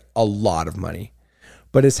makes like a lot of money.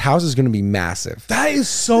 But his house is going to be massive. That is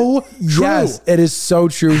so true. Yes, it is so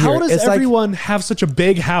true. How here. does it's everyone have such a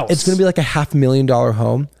big house? It's going to be like a $500,000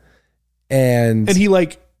 home. And he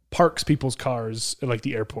like parks people's cars at like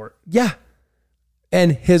the airport. Yeah.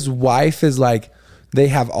 And his wife is like, they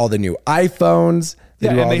have all the new iPhones.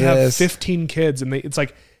 They have 15 kids, and it's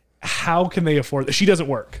like, how can they afford this? She doesn't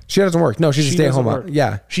work. She doesn't work. No, she's a stay-at-home mom.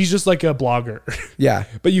 Yeah. She's just like a blogger. Yeah.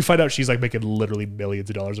 But you find out she's like making literally millions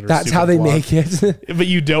of dollars on her That's how they make it. But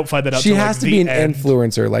you don't find that out. She has like to be an end.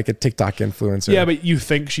 influencer, like a TikTok influencer. Yeah, but you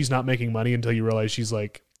think she's not making money until you realize she's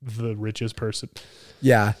like the richest person.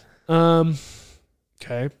 Yeah.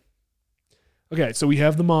 Okay. Okay, so we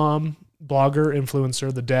have the mom, blogger,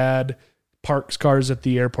 influencer, the dad parks cars at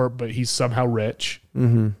the airport, but he's somehow rich.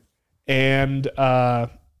 Mm-hmm. And I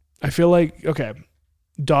feel like, okay,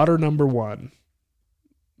 daughter number 1.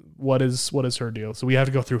 What is her deal? So we have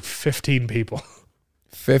to go through 15 people.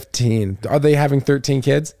 15. Are they having 13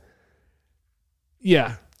 kids?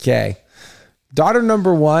 Yeah. Okay. Daughter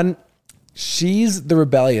number 1, she's the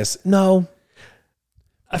rebellious. No.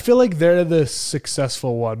 I feel like they're the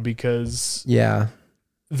successful one because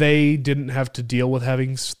they didn't have to deal with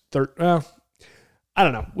having I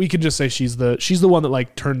don't know. We could just say she's the one that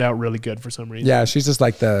like turned out really good for some reason. Yeah, she's just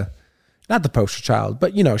like not the poster child,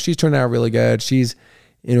 but you know, she's turned out really good. She's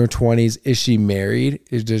in her 20s. Is she married?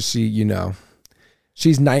 Does she, you know,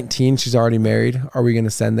 she's 19. She's already married. Are we going to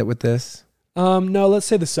send it with this? No, let's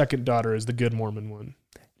say the second daughter is the good Mormon one.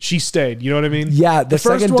 She stayed. You know what I mean? Yeah. The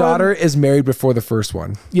second daughter is married before the first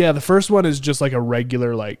one. Yeah. The first one is just like a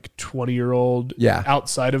regular, like 20-year-old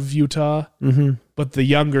outside of Utah. Mm-hmm. But the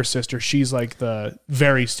younger sister, she's like the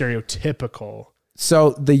very stereotypical.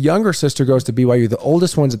 So the younger sister goes to BYU. The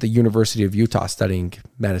oldest one's at the University of Utah studying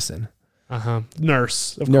medicine.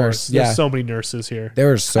 Nurse, of course. There's so many nurses here.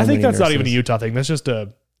 There's so many. I think that's nurses. not even a Utah thing. That's just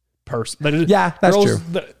a person. Yeah, that's true.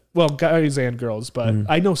 Well, guys and girls, but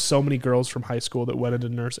I know so many girls from high school that went into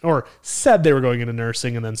nursing or said they were going into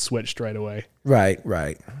nursing and then switched right away. Right.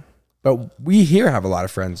 But we here have a lot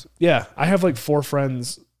of friends. Yeah, I have like 4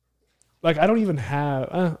 friends. Like I don't even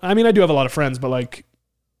have. I mean, I do have a lot of friends, but like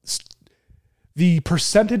the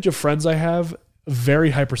percentage of friends I have, a very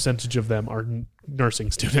high percentage of them are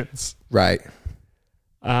nursing students. Right.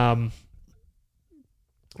 Like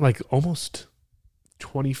almost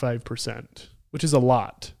 25%, which is a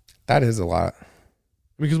lot. That is a lot.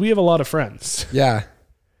 Because we have a lot of friends. Yeah.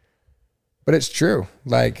 But it's true.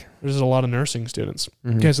 Like there's a lot of nursing students.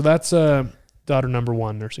 Mm-hmm. Okay, so that's daughter number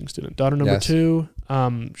 1, nursing student. Daughter number 2,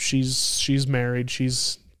 she's married.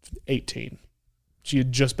 She's 18. She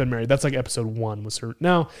had just been married. That's like episode 1 was her.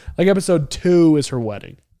 No, like episode 2 is her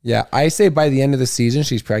wedding. Yeah, I say by the end of the season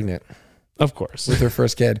she's pregnant. Of course. With her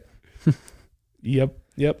first kid. Yep,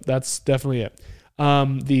 that's definitely it.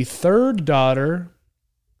 The third daughter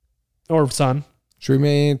or son. Should we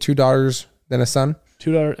make 2 daughters then a son?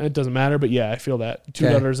 2 daughters, it doesn't matter, but yeah, I feel that. 2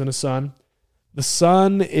 daughters and a son. The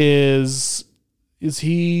son is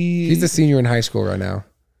he... He's a senior in high school right now.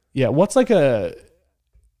 Yeah, what's like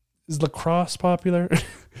is lacrosse popular?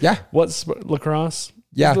 Yeah. What's lacrosse?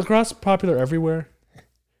 Yeah. Is lacrosse popular everywhere?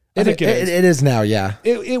 I think it is now, yeah.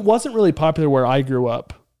 It wasn't really popular where I grew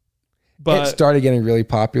up. But it started getting really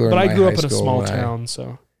popular but in my I grew up high in a school small town,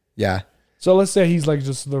 so... Yeah. So let's say he's like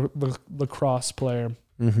just the lacrosse player.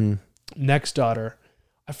 Mm-hmm. Next daughter.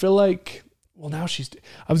 I feel like... Well, now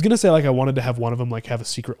I was going to say like I wanted to have one of them like have a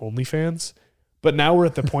secret OnlyFans. But now we're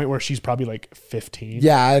at the point where she's probably like 15.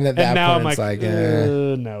 Yeah, and at that now point I'm like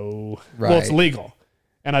no. Right. Well, it's legal.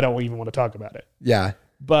 And I don't even want to talk about it. Yeah.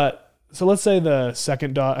 But... So let's say the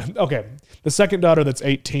second daughter... Okay. The second daughter that's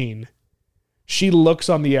 18... She looks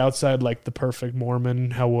on the outside like the perfect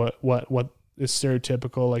Mormon. How what is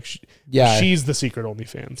stereotypical? Like she's the secret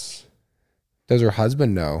OnlyFans. Does her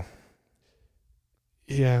husband know?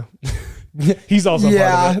 Yeah, he's also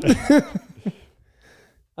part of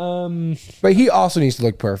it. But he also needs to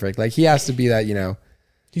look perfect. Like he has to be that, you know.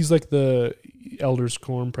 He's like the elders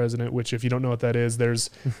quorum president, which if you don't know what that is, there's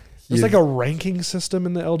Yes. like a ranking system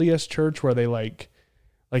in the LDS church where they like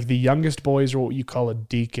the youngest boys are what you call a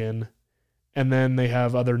deacon. And then they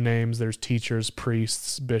have other names. There's teachers,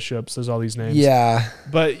 priests, bishops. There's all these names. Yeah.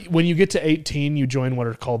 But when you get to 18, you join what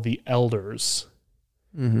are called the elders.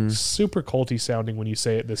 Mm-hmm. Super culty sounding when you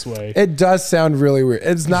say it this way. It does sound really weird.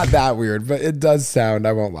 It's not that weird, but it does sound,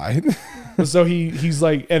 I won't lie. So he's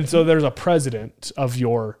like, and so there's a president of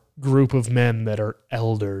your group of men that are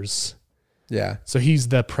elders. Yeah. So he's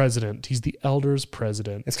the president. He's the elders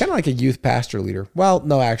president. It's kind of like a youth pastor leader. Well,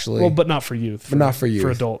 no, actually. Well, but not for youth. But not for youth.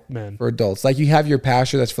 For adult men. For adults. Like you have your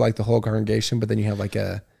pastor that's for like the whole congregation, but then you have like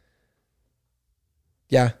a,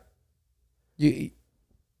 yeah.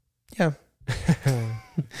 Yeah.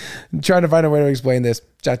 I'm trying to find a way to explain this.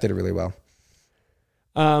 Jack did it really well.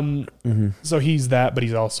 So he's that, but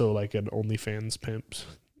he's also like an OnlyFans pimp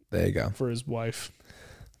There you go. for his wife.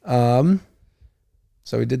 So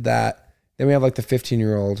we did that. Then we have like the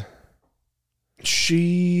 15-year-old.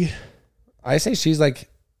 I say she's like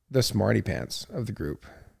the smarty pants of the group.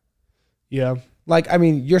 Yeah. Like, I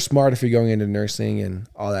mean, you're smart if you're going into nursing and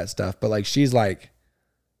all that stuff, but like she's like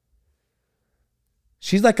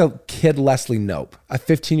a kid Leslie Knope, a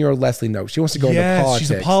 15-year-old Leslie Knope. She wants to go into politics.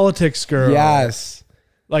 She's a politics girl. Yes.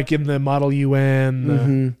 Like in the Model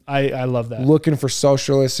UN. I love that. Looking for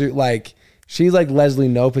socialists. Like, she's like Leslie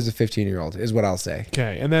Knope as a 15-year-old is what I'll say.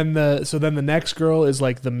 Okay. And then the next girl is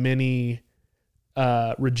like the mini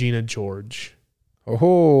Regina George.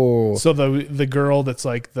 Oh. So the girl that's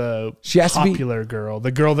like the popular girl,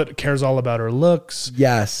 the girl that cares all about her looks.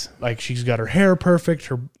 Yes. Like she's got her hair perfect,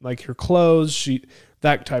 her clothes,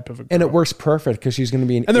 that type of a girl. And it works perfect because she's going to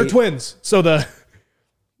be an And they're twins. So that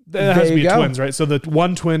has to be twins, right? So the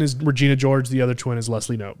one twin is Regina George, the other twin is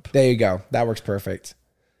Leslie Knope. There you go. That works perfect.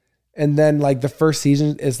 And then like the first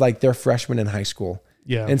season is like they're freshmen in high school.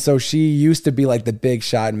 Yeah. And so she used to be like the big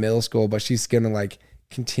shot in middle school, but she's going to like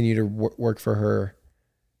continue to work for her,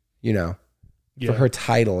 for her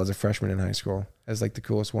title as a freshman in high school as like the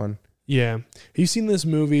coolest one. Yeah. Have you seen this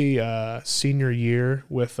movie, Senior Year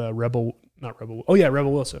with Rebel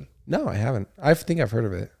Wilson? No, I haven't. I think I've heard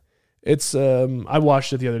of it. It's I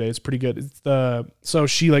watched it the other day. It's pretty good. It's so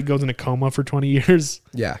she like goes in a coma for 20 years.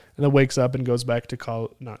 Yeah. And then wakes up and goes back to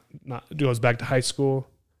goes back to high school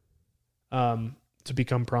to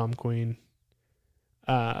become prom queen.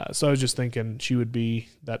 So I was just thinking she would be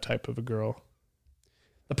that type of a girl.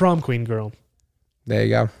 The prom queen girl. There you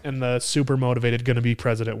go. And the super motivated gonna be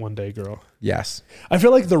president one day girl. Yes. I feel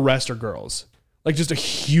like the rest are girls. Like just a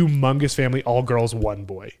humongous family, all girls, one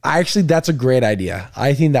boy. Actually, that's a great idea.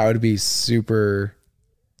 I think that would be super.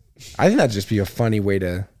 I think that'd just be a funny way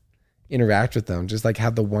to interact with them. Just like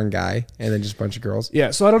have the one guy and then just a bunch of girls. Yeah.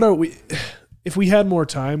 So I don't know. If we had more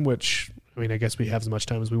time, which I mean, I guess we have as much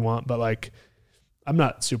time as we want, but like, I'm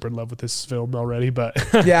not super in love with this film already, but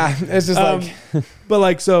yeah, it's just like, but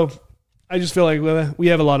like, so I just feel like we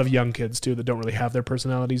have a lot of young kids too that don't really have their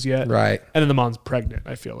personalities yet. Right. And then the mom's pregnant,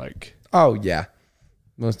 I feel like. Oh, yeah.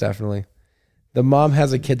 Most definitely. The mom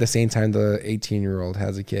has a kid the same time the 18-year-old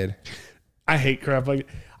has a kid. I hate crap. Like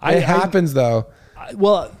it happens though.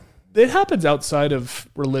 Well, it happens outside of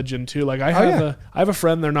religion too. Like I have a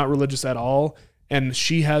friend, they're not religious at all. And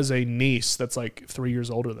she has a niece that's like 3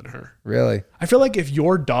 years older than her. Really? I feel like if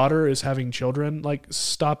your daughter is having children, like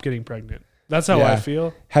stop getting pregnant. That's how I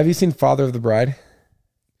feel. Have you seen Father of the Bride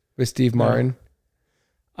with Steve Martin?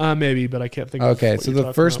 Maybe, but I can't think Okay, of so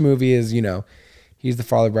the first movie is, he's the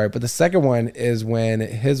father of the bride. But the second one is when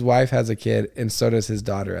his wife has a kid and so does his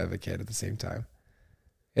daughter have a kid at the same time.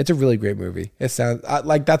 It's a really great movie. It sounds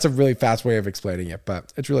like that's a really fast way of explaining it,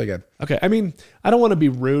 but it's really good. Okay. I mean, I don't want to be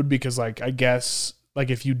rude because like, I guess like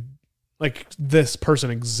if you like this person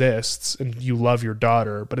exists and you love your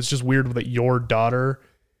daughter, but it's just weird that your daughter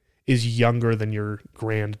is younger than your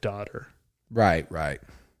granddaughter. Right.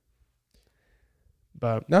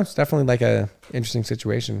 But no, it's definitely like a interesting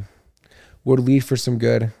situation. Would lead for some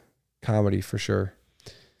good comedy for sure.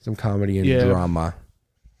 Some comedy and drama.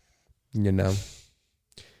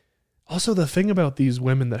 Also, the thing about these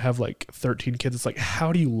women that have like 13 kids, it's like,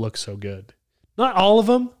 how do you look so good? Not all of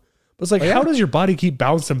them, but it's like, how does your body keep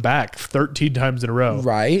bouncing back 13 times in a row?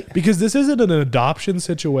 Right. Because this isn't an adoption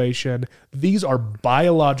situation. These are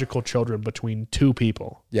biological children between two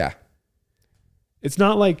people. Yeah. It's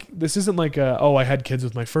not like, this isn't like, I had kids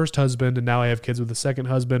with my first husband and now I have kids with the second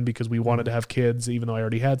husband because we wanted to have kids even though I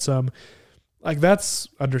already had some. Like, that's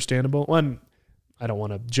understandable. One, I don't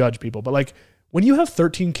want to judge people, but like, when you have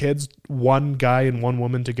 13 kids, one guy and one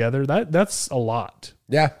woman together, that's a lot.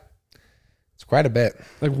 Yeah. It's quite a bit.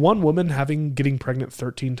 Like one woman getting pregnant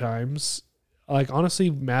 13 times, like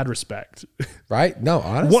honestly, mad respect. Right? No,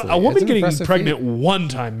 honestly. A woman getting pregnant feat. one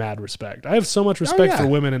time, mad respect. I have so much respect for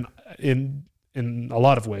women in a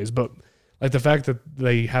lot of ways, but like the fact that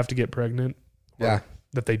they have to get pregnant, that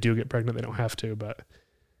they do get pregnant, they don't have to, but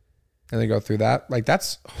and they go through that, like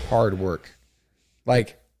that's hard work.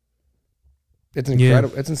 Like it's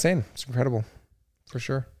incredible. It's insane. It's incredible for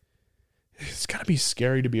sure. It's got to be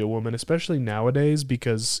scary to be a woman, especially nowadays,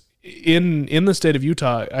 because in the state of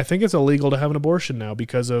Utah, I think it's illegal to have an abortion now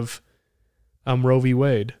because of Roe v.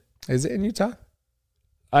 Wade. Is it in Utah?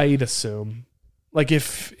 I'd assume. Like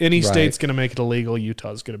if any state's going to make it illegal,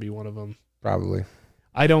 Utah's going to be one of them. Probably.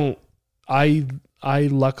 I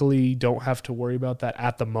luckily don't have to worry about that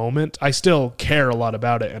at the moment. I still care a lot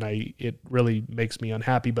about it, and it really makes me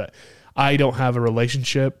unhappy, but I don't have a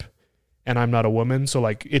relationship and I'm not a woman, so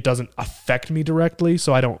like it doesn't affect me directly,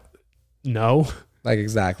 so I don't know. Like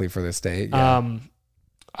exactly for the state. Yeah.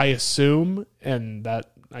 I assume, and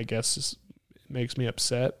that I guess makes me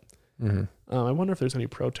upset. Mm-hmm. I wonder if there's any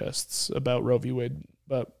protests about Roe v. Wade,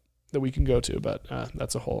 but that we can go to, but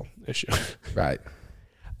that's a whole issue. Right.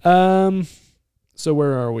 So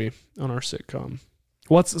where are we on our sitcom?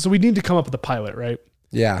 So we need to come up with a pilot, right?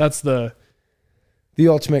 Yeah. That's the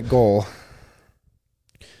ultimate goal.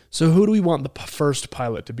 So who do we want the first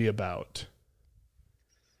pilot to be about?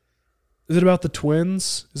 Is it about the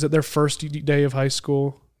twins? Is it their first day of high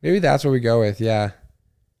school? Maybe that's what we go with. Yeah.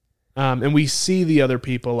 And we see the other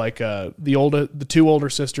people, like the two older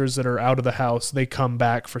sisters that are out of the house. They come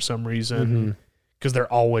back for some reason because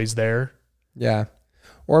they're always there. Yeah.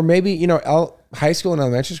 Or maybe, high school and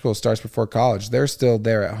elementary school starts before college. They're still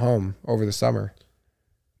there at home over the summer.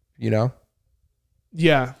 Yeah.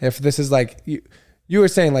 If this is like you were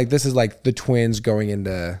saying, like this is like the twins going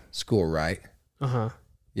into school, right? Uh-huh.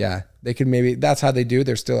 Yeah. They could that's how they do.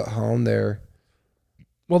 They're still at home.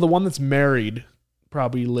 Well, the one that's married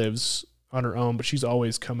probably lives on her own, but she's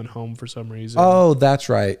always coming home for some reason. Oh, that's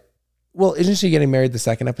right. Well, isn't she getting married the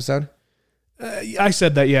second episode? I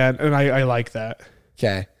said that, yeah, and I like that.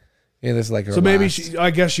 Okay. Yeah, this is like her so maybe last. I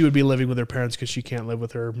guess she would be living with her parents because she can't live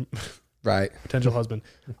with her right potential husband.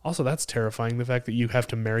 Also, that's terrifying, the fact that you have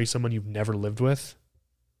to marry someone you've never lived with.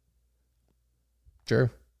 True.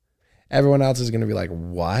 Everyone else is going to be like,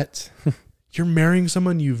 what? You're marrying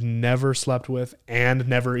someone you've never slept with and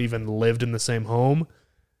never even lived in the same home.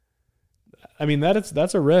 I mean,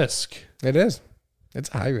 that's a risk. It is. It's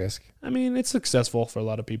a high risk. I mean, it's successful for a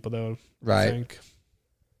lot of people, though. Right. I think.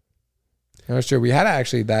 That's true. We had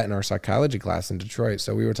actually that in our psychology class in Detroit.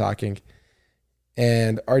 So we were talking,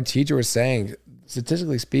 and our teacher was saying,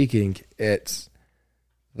 statistically speaking, it's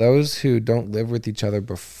those who don't live with each other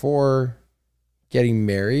before getting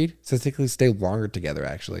married statistically stay longer together,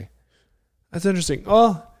 actually. That's interesting.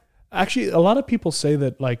 Oh, actually, a lot of people say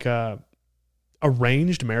that like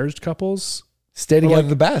arranged marriage couples stay together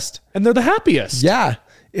the best. And they're the happiest. Yeah.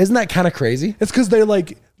 Isn't that kind of crazy? It's because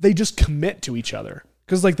they just commit to each other.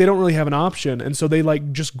 Because like they don't really have an option. And so they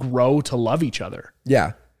like just grow to love each other.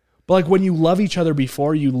 Yeah. But like when you love each other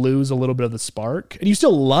before, you lose a little bit of the spark. And you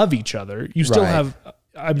still love each other. You still have,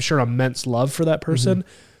 I'm sure, immense love for that person.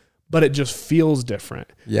 But it just feels different.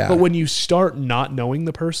 Yeah. But when you start not knowing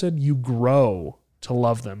the person, you grow to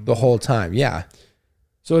love them the whole time. Yeah.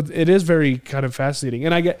 So it is very kind of fascinating.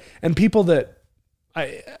 And people that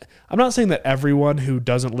I'm not saying that everyone who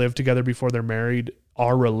doesn't live together before they're married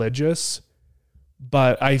are religious,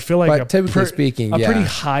 but I feel like typically speaking, a pretty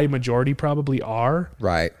high majority probably are.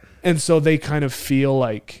 Right. And so they kind of feel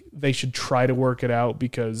like they should try to work it out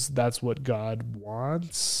because that's what God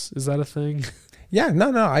wants. Is that a thing? Yeah, no,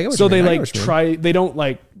 I get what so you they mean. like try. They don't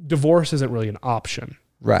like divorce isn't really an option,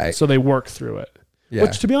 right? So they work through it. Yeah.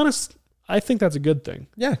 Which, to be honest, I think that's a good thing.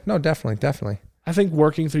 Yeah, no, definitely. I think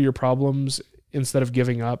working through your problems instead of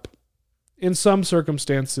giving up, in some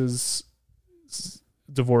circumstances,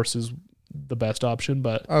 divorce is the best option.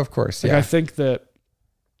 But of course, I think that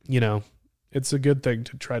it's a good thing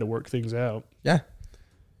to try to work things out. Yeah,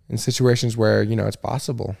 in situations where it's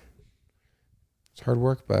possible. It's hard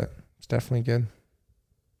work, but it's definitely good.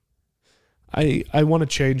 I want to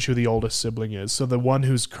change who the oldest sibling is. So the one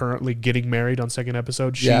who's currently getting married on second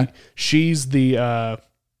episode, she's the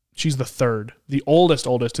third. The oldest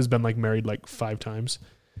has been like married like 5 times.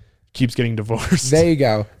 Keeps getting divorced. There you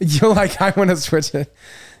go. You're like, I want to switch it.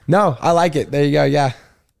 No, I like it. There you go. Yeah.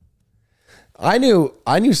 I knew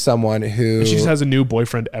someone who and she just has a new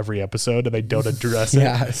boyfriend every episode and they don't address it.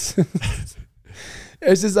 Yes.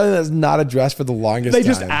 It's just something that's not addressed for the longest time. They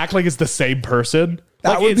just act like it's the same person.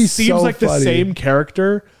 That would be seems so like funny. the same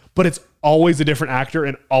character, but it's always a different actor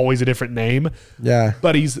and always a different name. Yeah.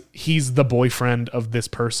 But he's the boyfriend of this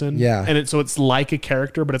person. Yeah. And so it's like a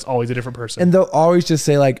character, but it's always a different person. And they'll always just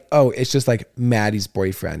say like, oh, it's just like Maddie's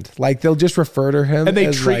boyfriend. Like they'll just refer to him. And they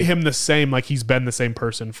as treat like, him the same, like he's been the same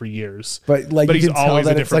person for years. but like But you he's can tell always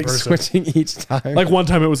a that it's like different person. switching each time. Like one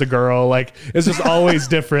time it was a girl. Like it's just always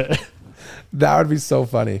different. That would be so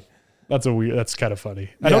funny. That's kind of funny.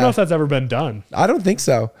 I don't know if that's ever been done. I don't think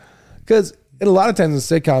so. Because a lot of times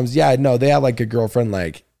in sitcoms, yeah, no, they have like a girlfriend,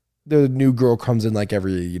 like the new girl comes in like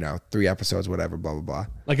every, 3 episodes, whatever, blah, blah, blah.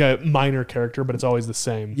 Like a minor character, but it's always the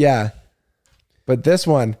same. Yeah. But this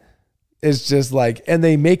one is just like, and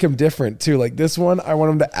they make him different too. Like this one, I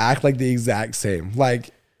want him to act like the exact same, like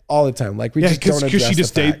all the time. Like we just don't address she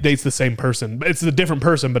just the fact. dates the same person. It's a different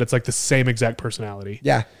person, but it's like the same exact personality.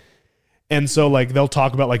 Yeah. And so like they'll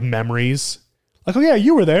talk about like memories. Like, oh yeah,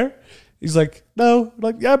 you were there. He's like, no. I'm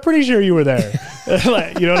like, yeah, I'm pretty sure you were there.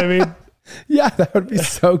 Like, you know what I mean? Yeah, that would be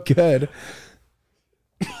so good.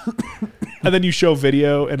 And then you show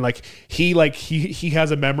video and like he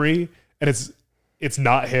has a memory and it's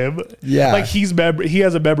not him. Yeah. Like he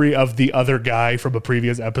has a memory of the other guy from a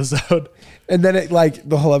previous episode. And then it like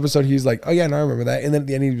the whole episode, he's like, oh yeah, no, I remember that. And then at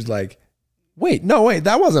the end, he was like, wait,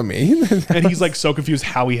 that wasn't me. And he's like so confused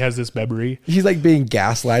how he has this memory. He's like being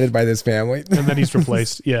gaslighted by this family. And then he's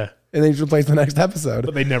replaced. Yeah. And then he's replaced the next episode.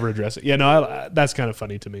 But they never address it. Yeah, no, that's kind of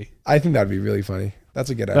funny to me. I think that'd be really funny. That's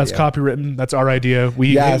a good idea. That's copywritten. That's our idea.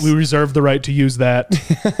 We reserve the right to use that.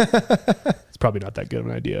 It's probably not that good of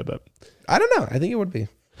an idea, but I don't know. I think it would be.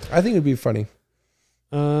 I think it'd be funny.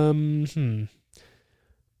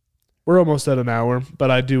 We're almost at an hour, but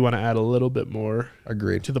I do want to add a little bit more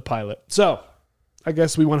Agreed. to the pilot. So I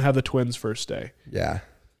guess we want to have the twins first day. Yeah.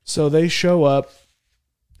 So they show up.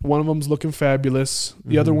 One of them's looking fabulous.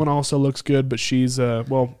 The other one also looks good, but she's how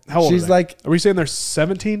old She's are they? like, Are we saying they're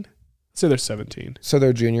 17? Let's say they're 17. so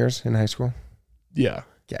they're juniors in high school. Yeah.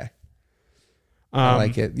 Okay. I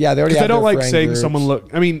like it. Yeah, they already. Because have I don't their like friend saying groups. someone look.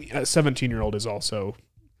 I mean, a 17-year-old is also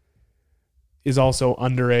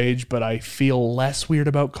underage, but I feel less weird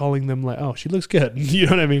about calling them like, oh, she looks good. You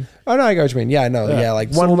know what I mean? Oh no, I got what you mean. Yeah, no, yeah.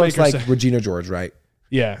 Like So one we'll looks make her like say- Regina George, right?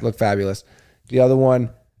 Yeah. Look fabulous. The other one,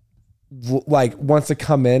 like wants to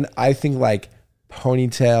come in. I think like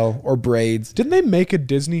ponytail or braids. Didn't they make a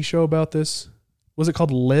Disney show about this? Was it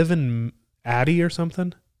called Liv and Addie or something?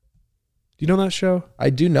 Do you know that show? I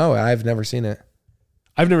do know. I've never seen it.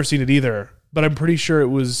 I've never seen it either, but I'm pretty sure it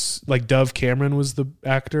was like Dove Cameron was the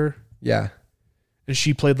actor, Yeah. and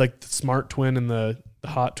she played like the smart twin and the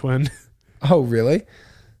hot twin. Oh really?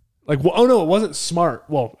 Like, well, oh no, it wasn't smart.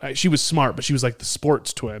 Well, she was smart, but she was like the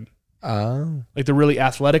sports twin, Oh. like the really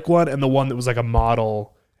athletic one, and the one that was like a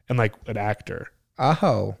model and like an actor.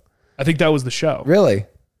 Oh. I think that was the show. Really?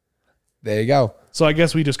 There you go. So I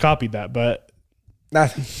guess we just copied that, but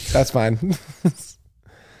That's fine.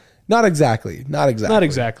 Not exactly. Not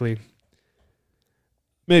exactly.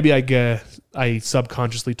 Maybe I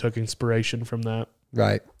subconsciously took inspiration from that.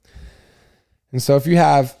 Right. And so if you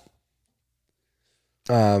have,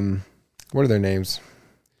 what are their names?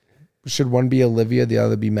 Should one be Olivia, the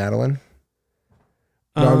other be Madeline?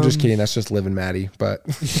 No, I'm just kidding. That's just Liv and Maddie, but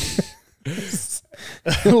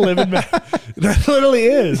Liv and that literally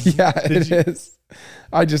is. yeah, it is.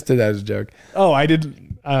 I just did that as a joke. Oh, I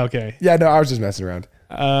did. Okay. Yeah, no, I was just messing around.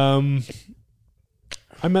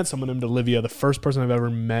 I met someone named Olivia. The first person I've ever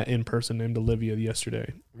met in person named Olivia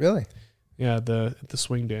yesterday. Really? Yeah, at the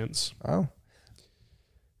swing dance. Oh,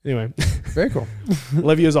 Anyway, very cool.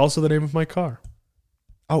 Olivia is also the name of my car.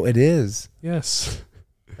 Oh, it is. Yes.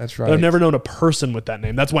 That's But right. I've never known a person with that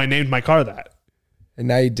name. That's why I named my car that. And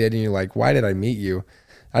now you did, and you're like, why did I meet you?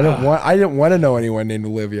 I didn't want to know anyone named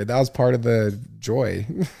Olivia. That was part of the joy.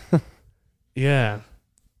 Yeah.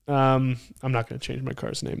 I'm not going to change my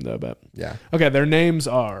car's name though, but Yeah. okay. Their names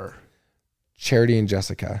are, Charity and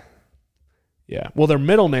Jessica. yeah. Well, their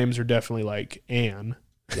middle names are definitely like Anne,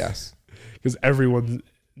 Yes. because everyone's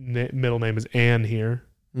middle name is Anne here.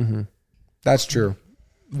 Mm-hmm. That's true.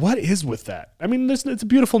 What is with that? I mean, it's a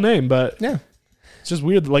beautiful name, but Yeah. it's just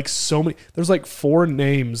weird. Like so many, there's like 4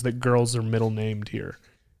 names that girls are middle named here.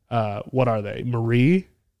 What are they? Marie?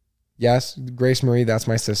 Yes. Grace Marie. That's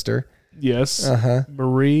my sister. Yes. Uh-huh.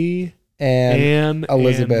 Marie And Anne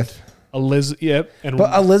Elizabeth. Elizabeth. Yep. And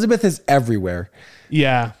But Elizabeth is everywhere.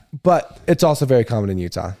 yeah. But it's also very common in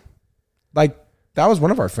Utah. Like, that was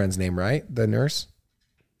one of our friends' name, right? The nurse.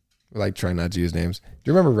 We like trying not to use names.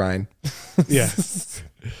 Do you remember Ryan? Yeah.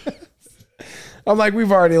 I'm like,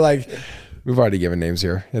 we've already given names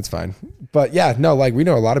here. It's fine. But yeah, no, like we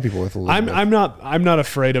know a lot of people with Elizabeth. I'm not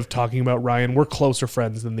afraid of talking about Ryan. We're closer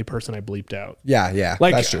friends than the person I bleeped out. Yeah.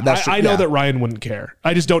 Like that's true. That's true. I know that Ryan wouldn't care.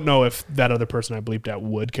 I just don't know if that other person I bleeped out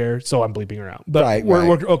would care. So I'm bleeping her out. But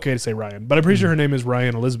we're okay to say Ryan. But I'm pretty sure her name is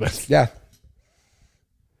Ryan Elizabeth. Yeah.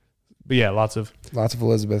 But yeah, lots of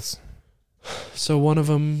Elizabeths. So one of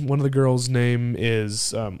the girls' name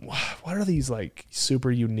is what are these like super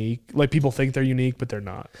unique? Like people think they're unique, but they're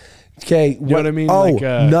not. Okay, You know what I mean? Oh, Like,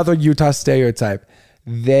 another Utah stereotype.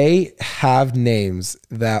 They have names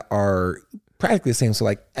that are practically the same. So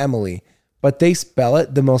like Emily, but they spell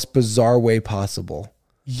it the most bizarre way possible.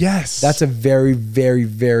 Yes, That's a very, very,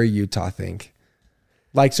 very Utah thing.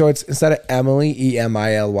 Like, so it's instead of Emily,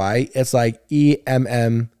 Emily, it's like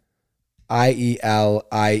Emmieliey.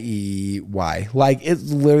 Like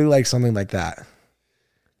it's literally like something like that.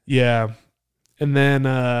 Yeah, and then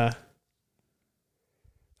I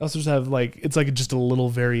also just have like it's like just a little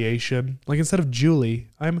variation. Like instead of Julie,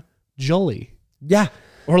 I'm Jolie. Yeah.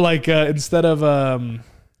 Or like instead of I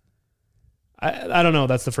don't know.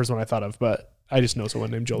 That's the first one I thought of, but I just know someone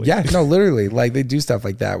named Jolie. Yeah, no, literally. Like they do stuff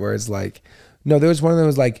like that where it's like, no, there was one of them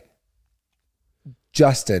was like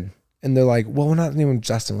Justin. And they're like, well, we're not naming him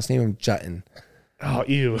Justin. Let's name him Jutton. Oh,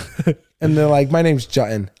 ew. And they're like, my name's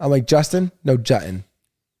Jutton. I'm like, Justin? No, Jutton.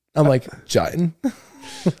 I'm like, Jutton?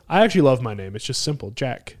 I actually love my name. It's just simple.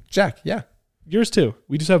 Jack. Jack, yeah. Yours too.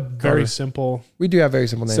 We just have very Carter. simple. We do have very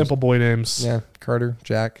simple names. Simple boy names. Yeah, Carter,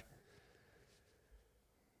 Jack.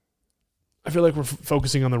 I feel like we're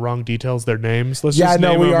focusing on the wrong details. Their names. Let's Yeah, just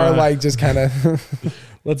no, name we them, are like just kind of.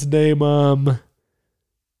 Let's name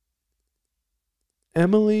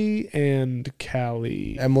Emily and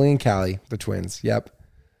Callie. Emily and Callie, the twins. Yep.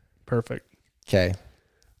 Perfect. Okay.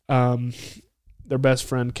 Their best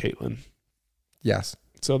friend Caitlin. Yes.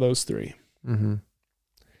 So those three. Mm-hmm.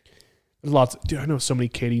 There's lots. Dude, I know so many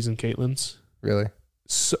Katies and Caitlins. Really?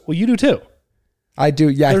 So, well, you do too. I do.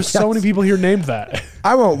 Yeah. There's so many people here named that.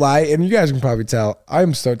 I won't lie, and you guys can probably tell.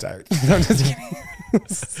 I'm so tired. I'm just kidding.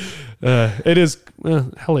 It is.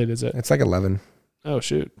 How late is it? It's like 11. Oh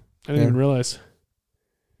shoot! I didn't even realize.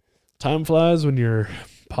 Time flies when you're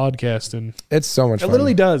podcasting. It's so much fun. It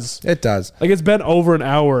literally does. It does. Like it's been over an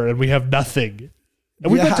hour and we have nothing.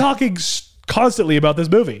 And we've been talking constantly about this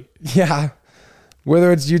movie. Yeah.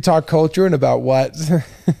 Whether it's Utah culture and about what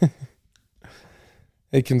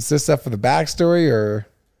it consists of for the backstory or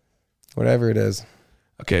whatever it is.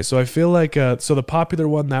 Okay, so I feel like so the popular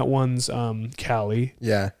one, that one's Callie.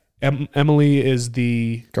 Yeah. Emily is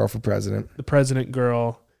the Girl for president. The president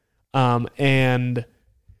girl. And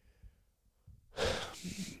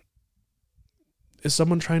is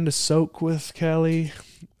someone trying to soak with Callie?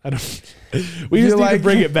 I don't. We just need to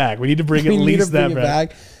bring it back. We need to bring at least that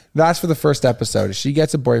back. That's for the first episode. She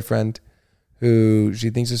gets a boyfriend who she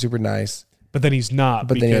thinks is super nice, but then he's not.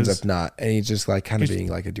 But then he ends up not, and he's just like kind of being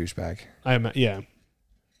like a douchebag. Yeah.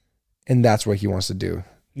 And that's what he wants to do.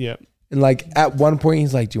 Yeah. And like at one point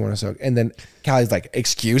he's like, "Do you want to soak?" And then Callie's like,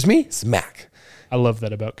 "Excuse me?" Smack. I love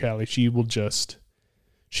that about Callie. She will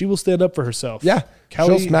stand up for herself. Yeah.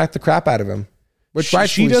 Callie, she'll smack the crap out of him. Which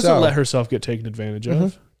she doesn't let herself get taken advantage of.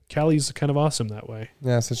 Mm-hmm. Callie's kind of awesome that way.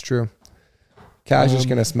 Yes, that's true. Callie's just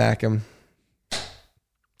gonna smack him.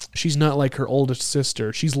 She's not like her oldest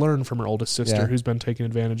sister. She's learned from her oldest sister, who's been taken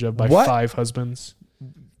advantage of by 5 husbands.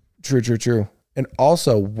 True. And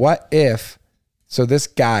also, what if? So this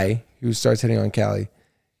guy who starts hitting on Callie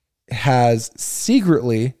has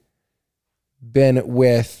secretly been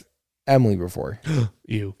with Emily before.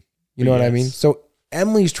 You know what I mean? So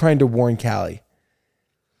Emily's trying to warn Callie.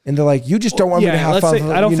 And they're like, you just don't want me to have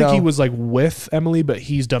fun. I don't think he was like with Emily, but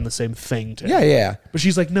he's done the same thing to her. Yeah. But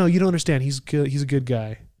she's like, no, you don't understand. He's good. He's a good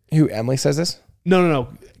guy. Who, Emily says this? No.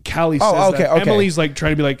 Callie says that. Okay. Emily's like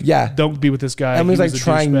trying to be like, don't be with this guy. Emily's like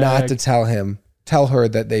trying not to tell her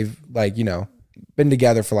that they've like, been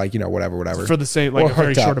together for like, whatever. For the same, like a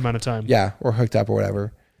very short amount of time. Yeah. Or hooked up or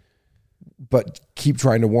whatever. But keep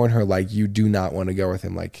trying to warn her, like, you do not want to go with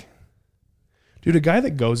him. Like, dude, a guy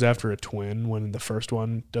that goes after a twin when the first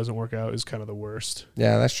one doesn't work out is kind of the worst.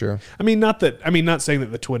 Yeah, that's true. I mean, not saying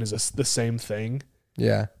that the twin is the same thing.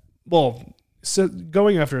 Yeah. Well, so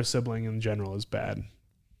going after a sibling in general is bad.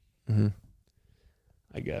 Mm-hmm.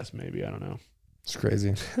 I guess maybe, I don't know. It's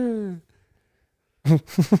crazy.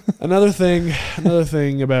 Another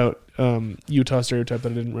thing about Utah stereotype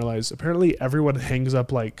that I didn't realize. Apparently, everyone hangs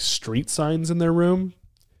up like street signs in their room.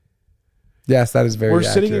 Yes, that is very We're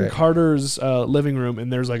accurate. sitting in Carter's living room,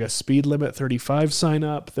 and there's like a speed limit 35 sign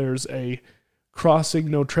up. There's a crossing,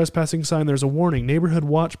 no trespassing sign. There's a warning. Neighborhood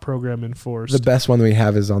watch program enforced. The best one we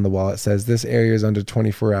have is on the wall. It says this area is under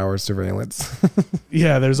 24-hour surveillance.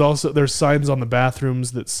 Yeah, there's signs on the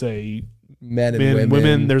bathrooms that say Men and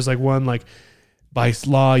women. There's like one like by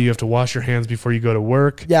law you have to wash your hands before you go to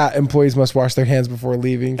work. Yeah, employees must wash their hands before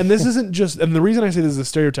leaving. And this isn't just, and the reason I say this is a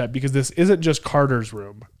stereotype because this isn't just Carter's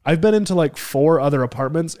room. I've been into like 4 other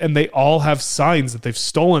apartments and they all have signs that they've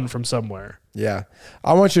stolen from somewhere. Yeah.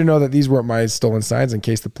 I want you to know that these weren't my stolen signs in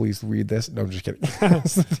case the police read this. No, I'm just kidding.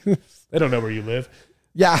 They don't know where you live.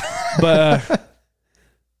 Yeah. But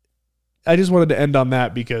I just wanted to end on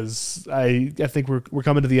that because I think we're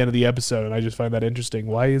coming to the end of the episode and I just find that interesting.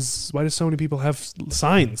 Why do so many people have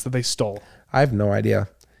signs that they stole? I have no idea.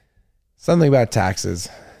 Something about taxes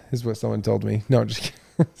is what someone told me. No, I'm just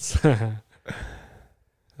kidding.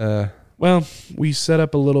 Well, we set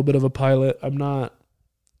up a little bit of a pilot. I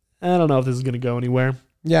don't know if this is going to go anywhere.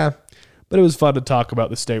 Yeah. But it was fun to talk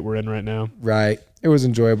about the state we're in right now. Right. It was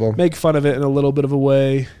enjoyable. Make fun of it in a little bit of a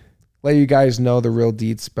way. Let you guys know the real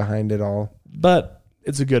deets behind it all. But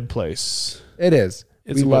it's a good place. It is.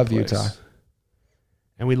 We love Utah.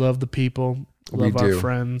 And we love the people. Love our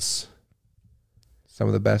friends. Some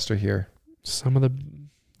of the best are here.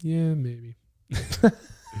 Yeah, maybe.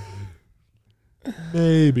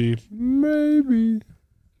 Maybe.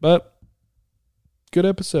 But good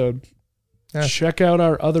episode. Yeah. Check out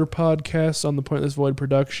our other podcasts on the Pointless Void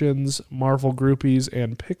Productions, Marvel Groupies,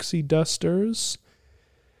 and Pixie Dusters.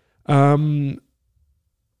 If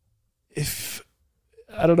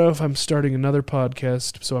I don't know if I'm starting another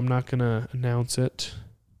podcast, so I'm not gonna announce it.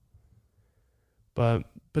 But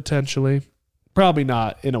potentially. Probably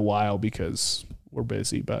not in a while because we're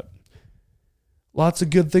busy, but lots of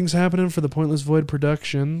good things happening for the Pointless Void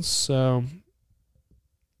Productions. So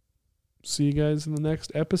see you guys in the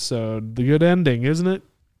next episode. The good ending, isn't it,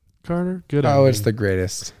 Carter? Good ending. Oh, it's the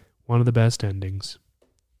greatest. One of the best endings.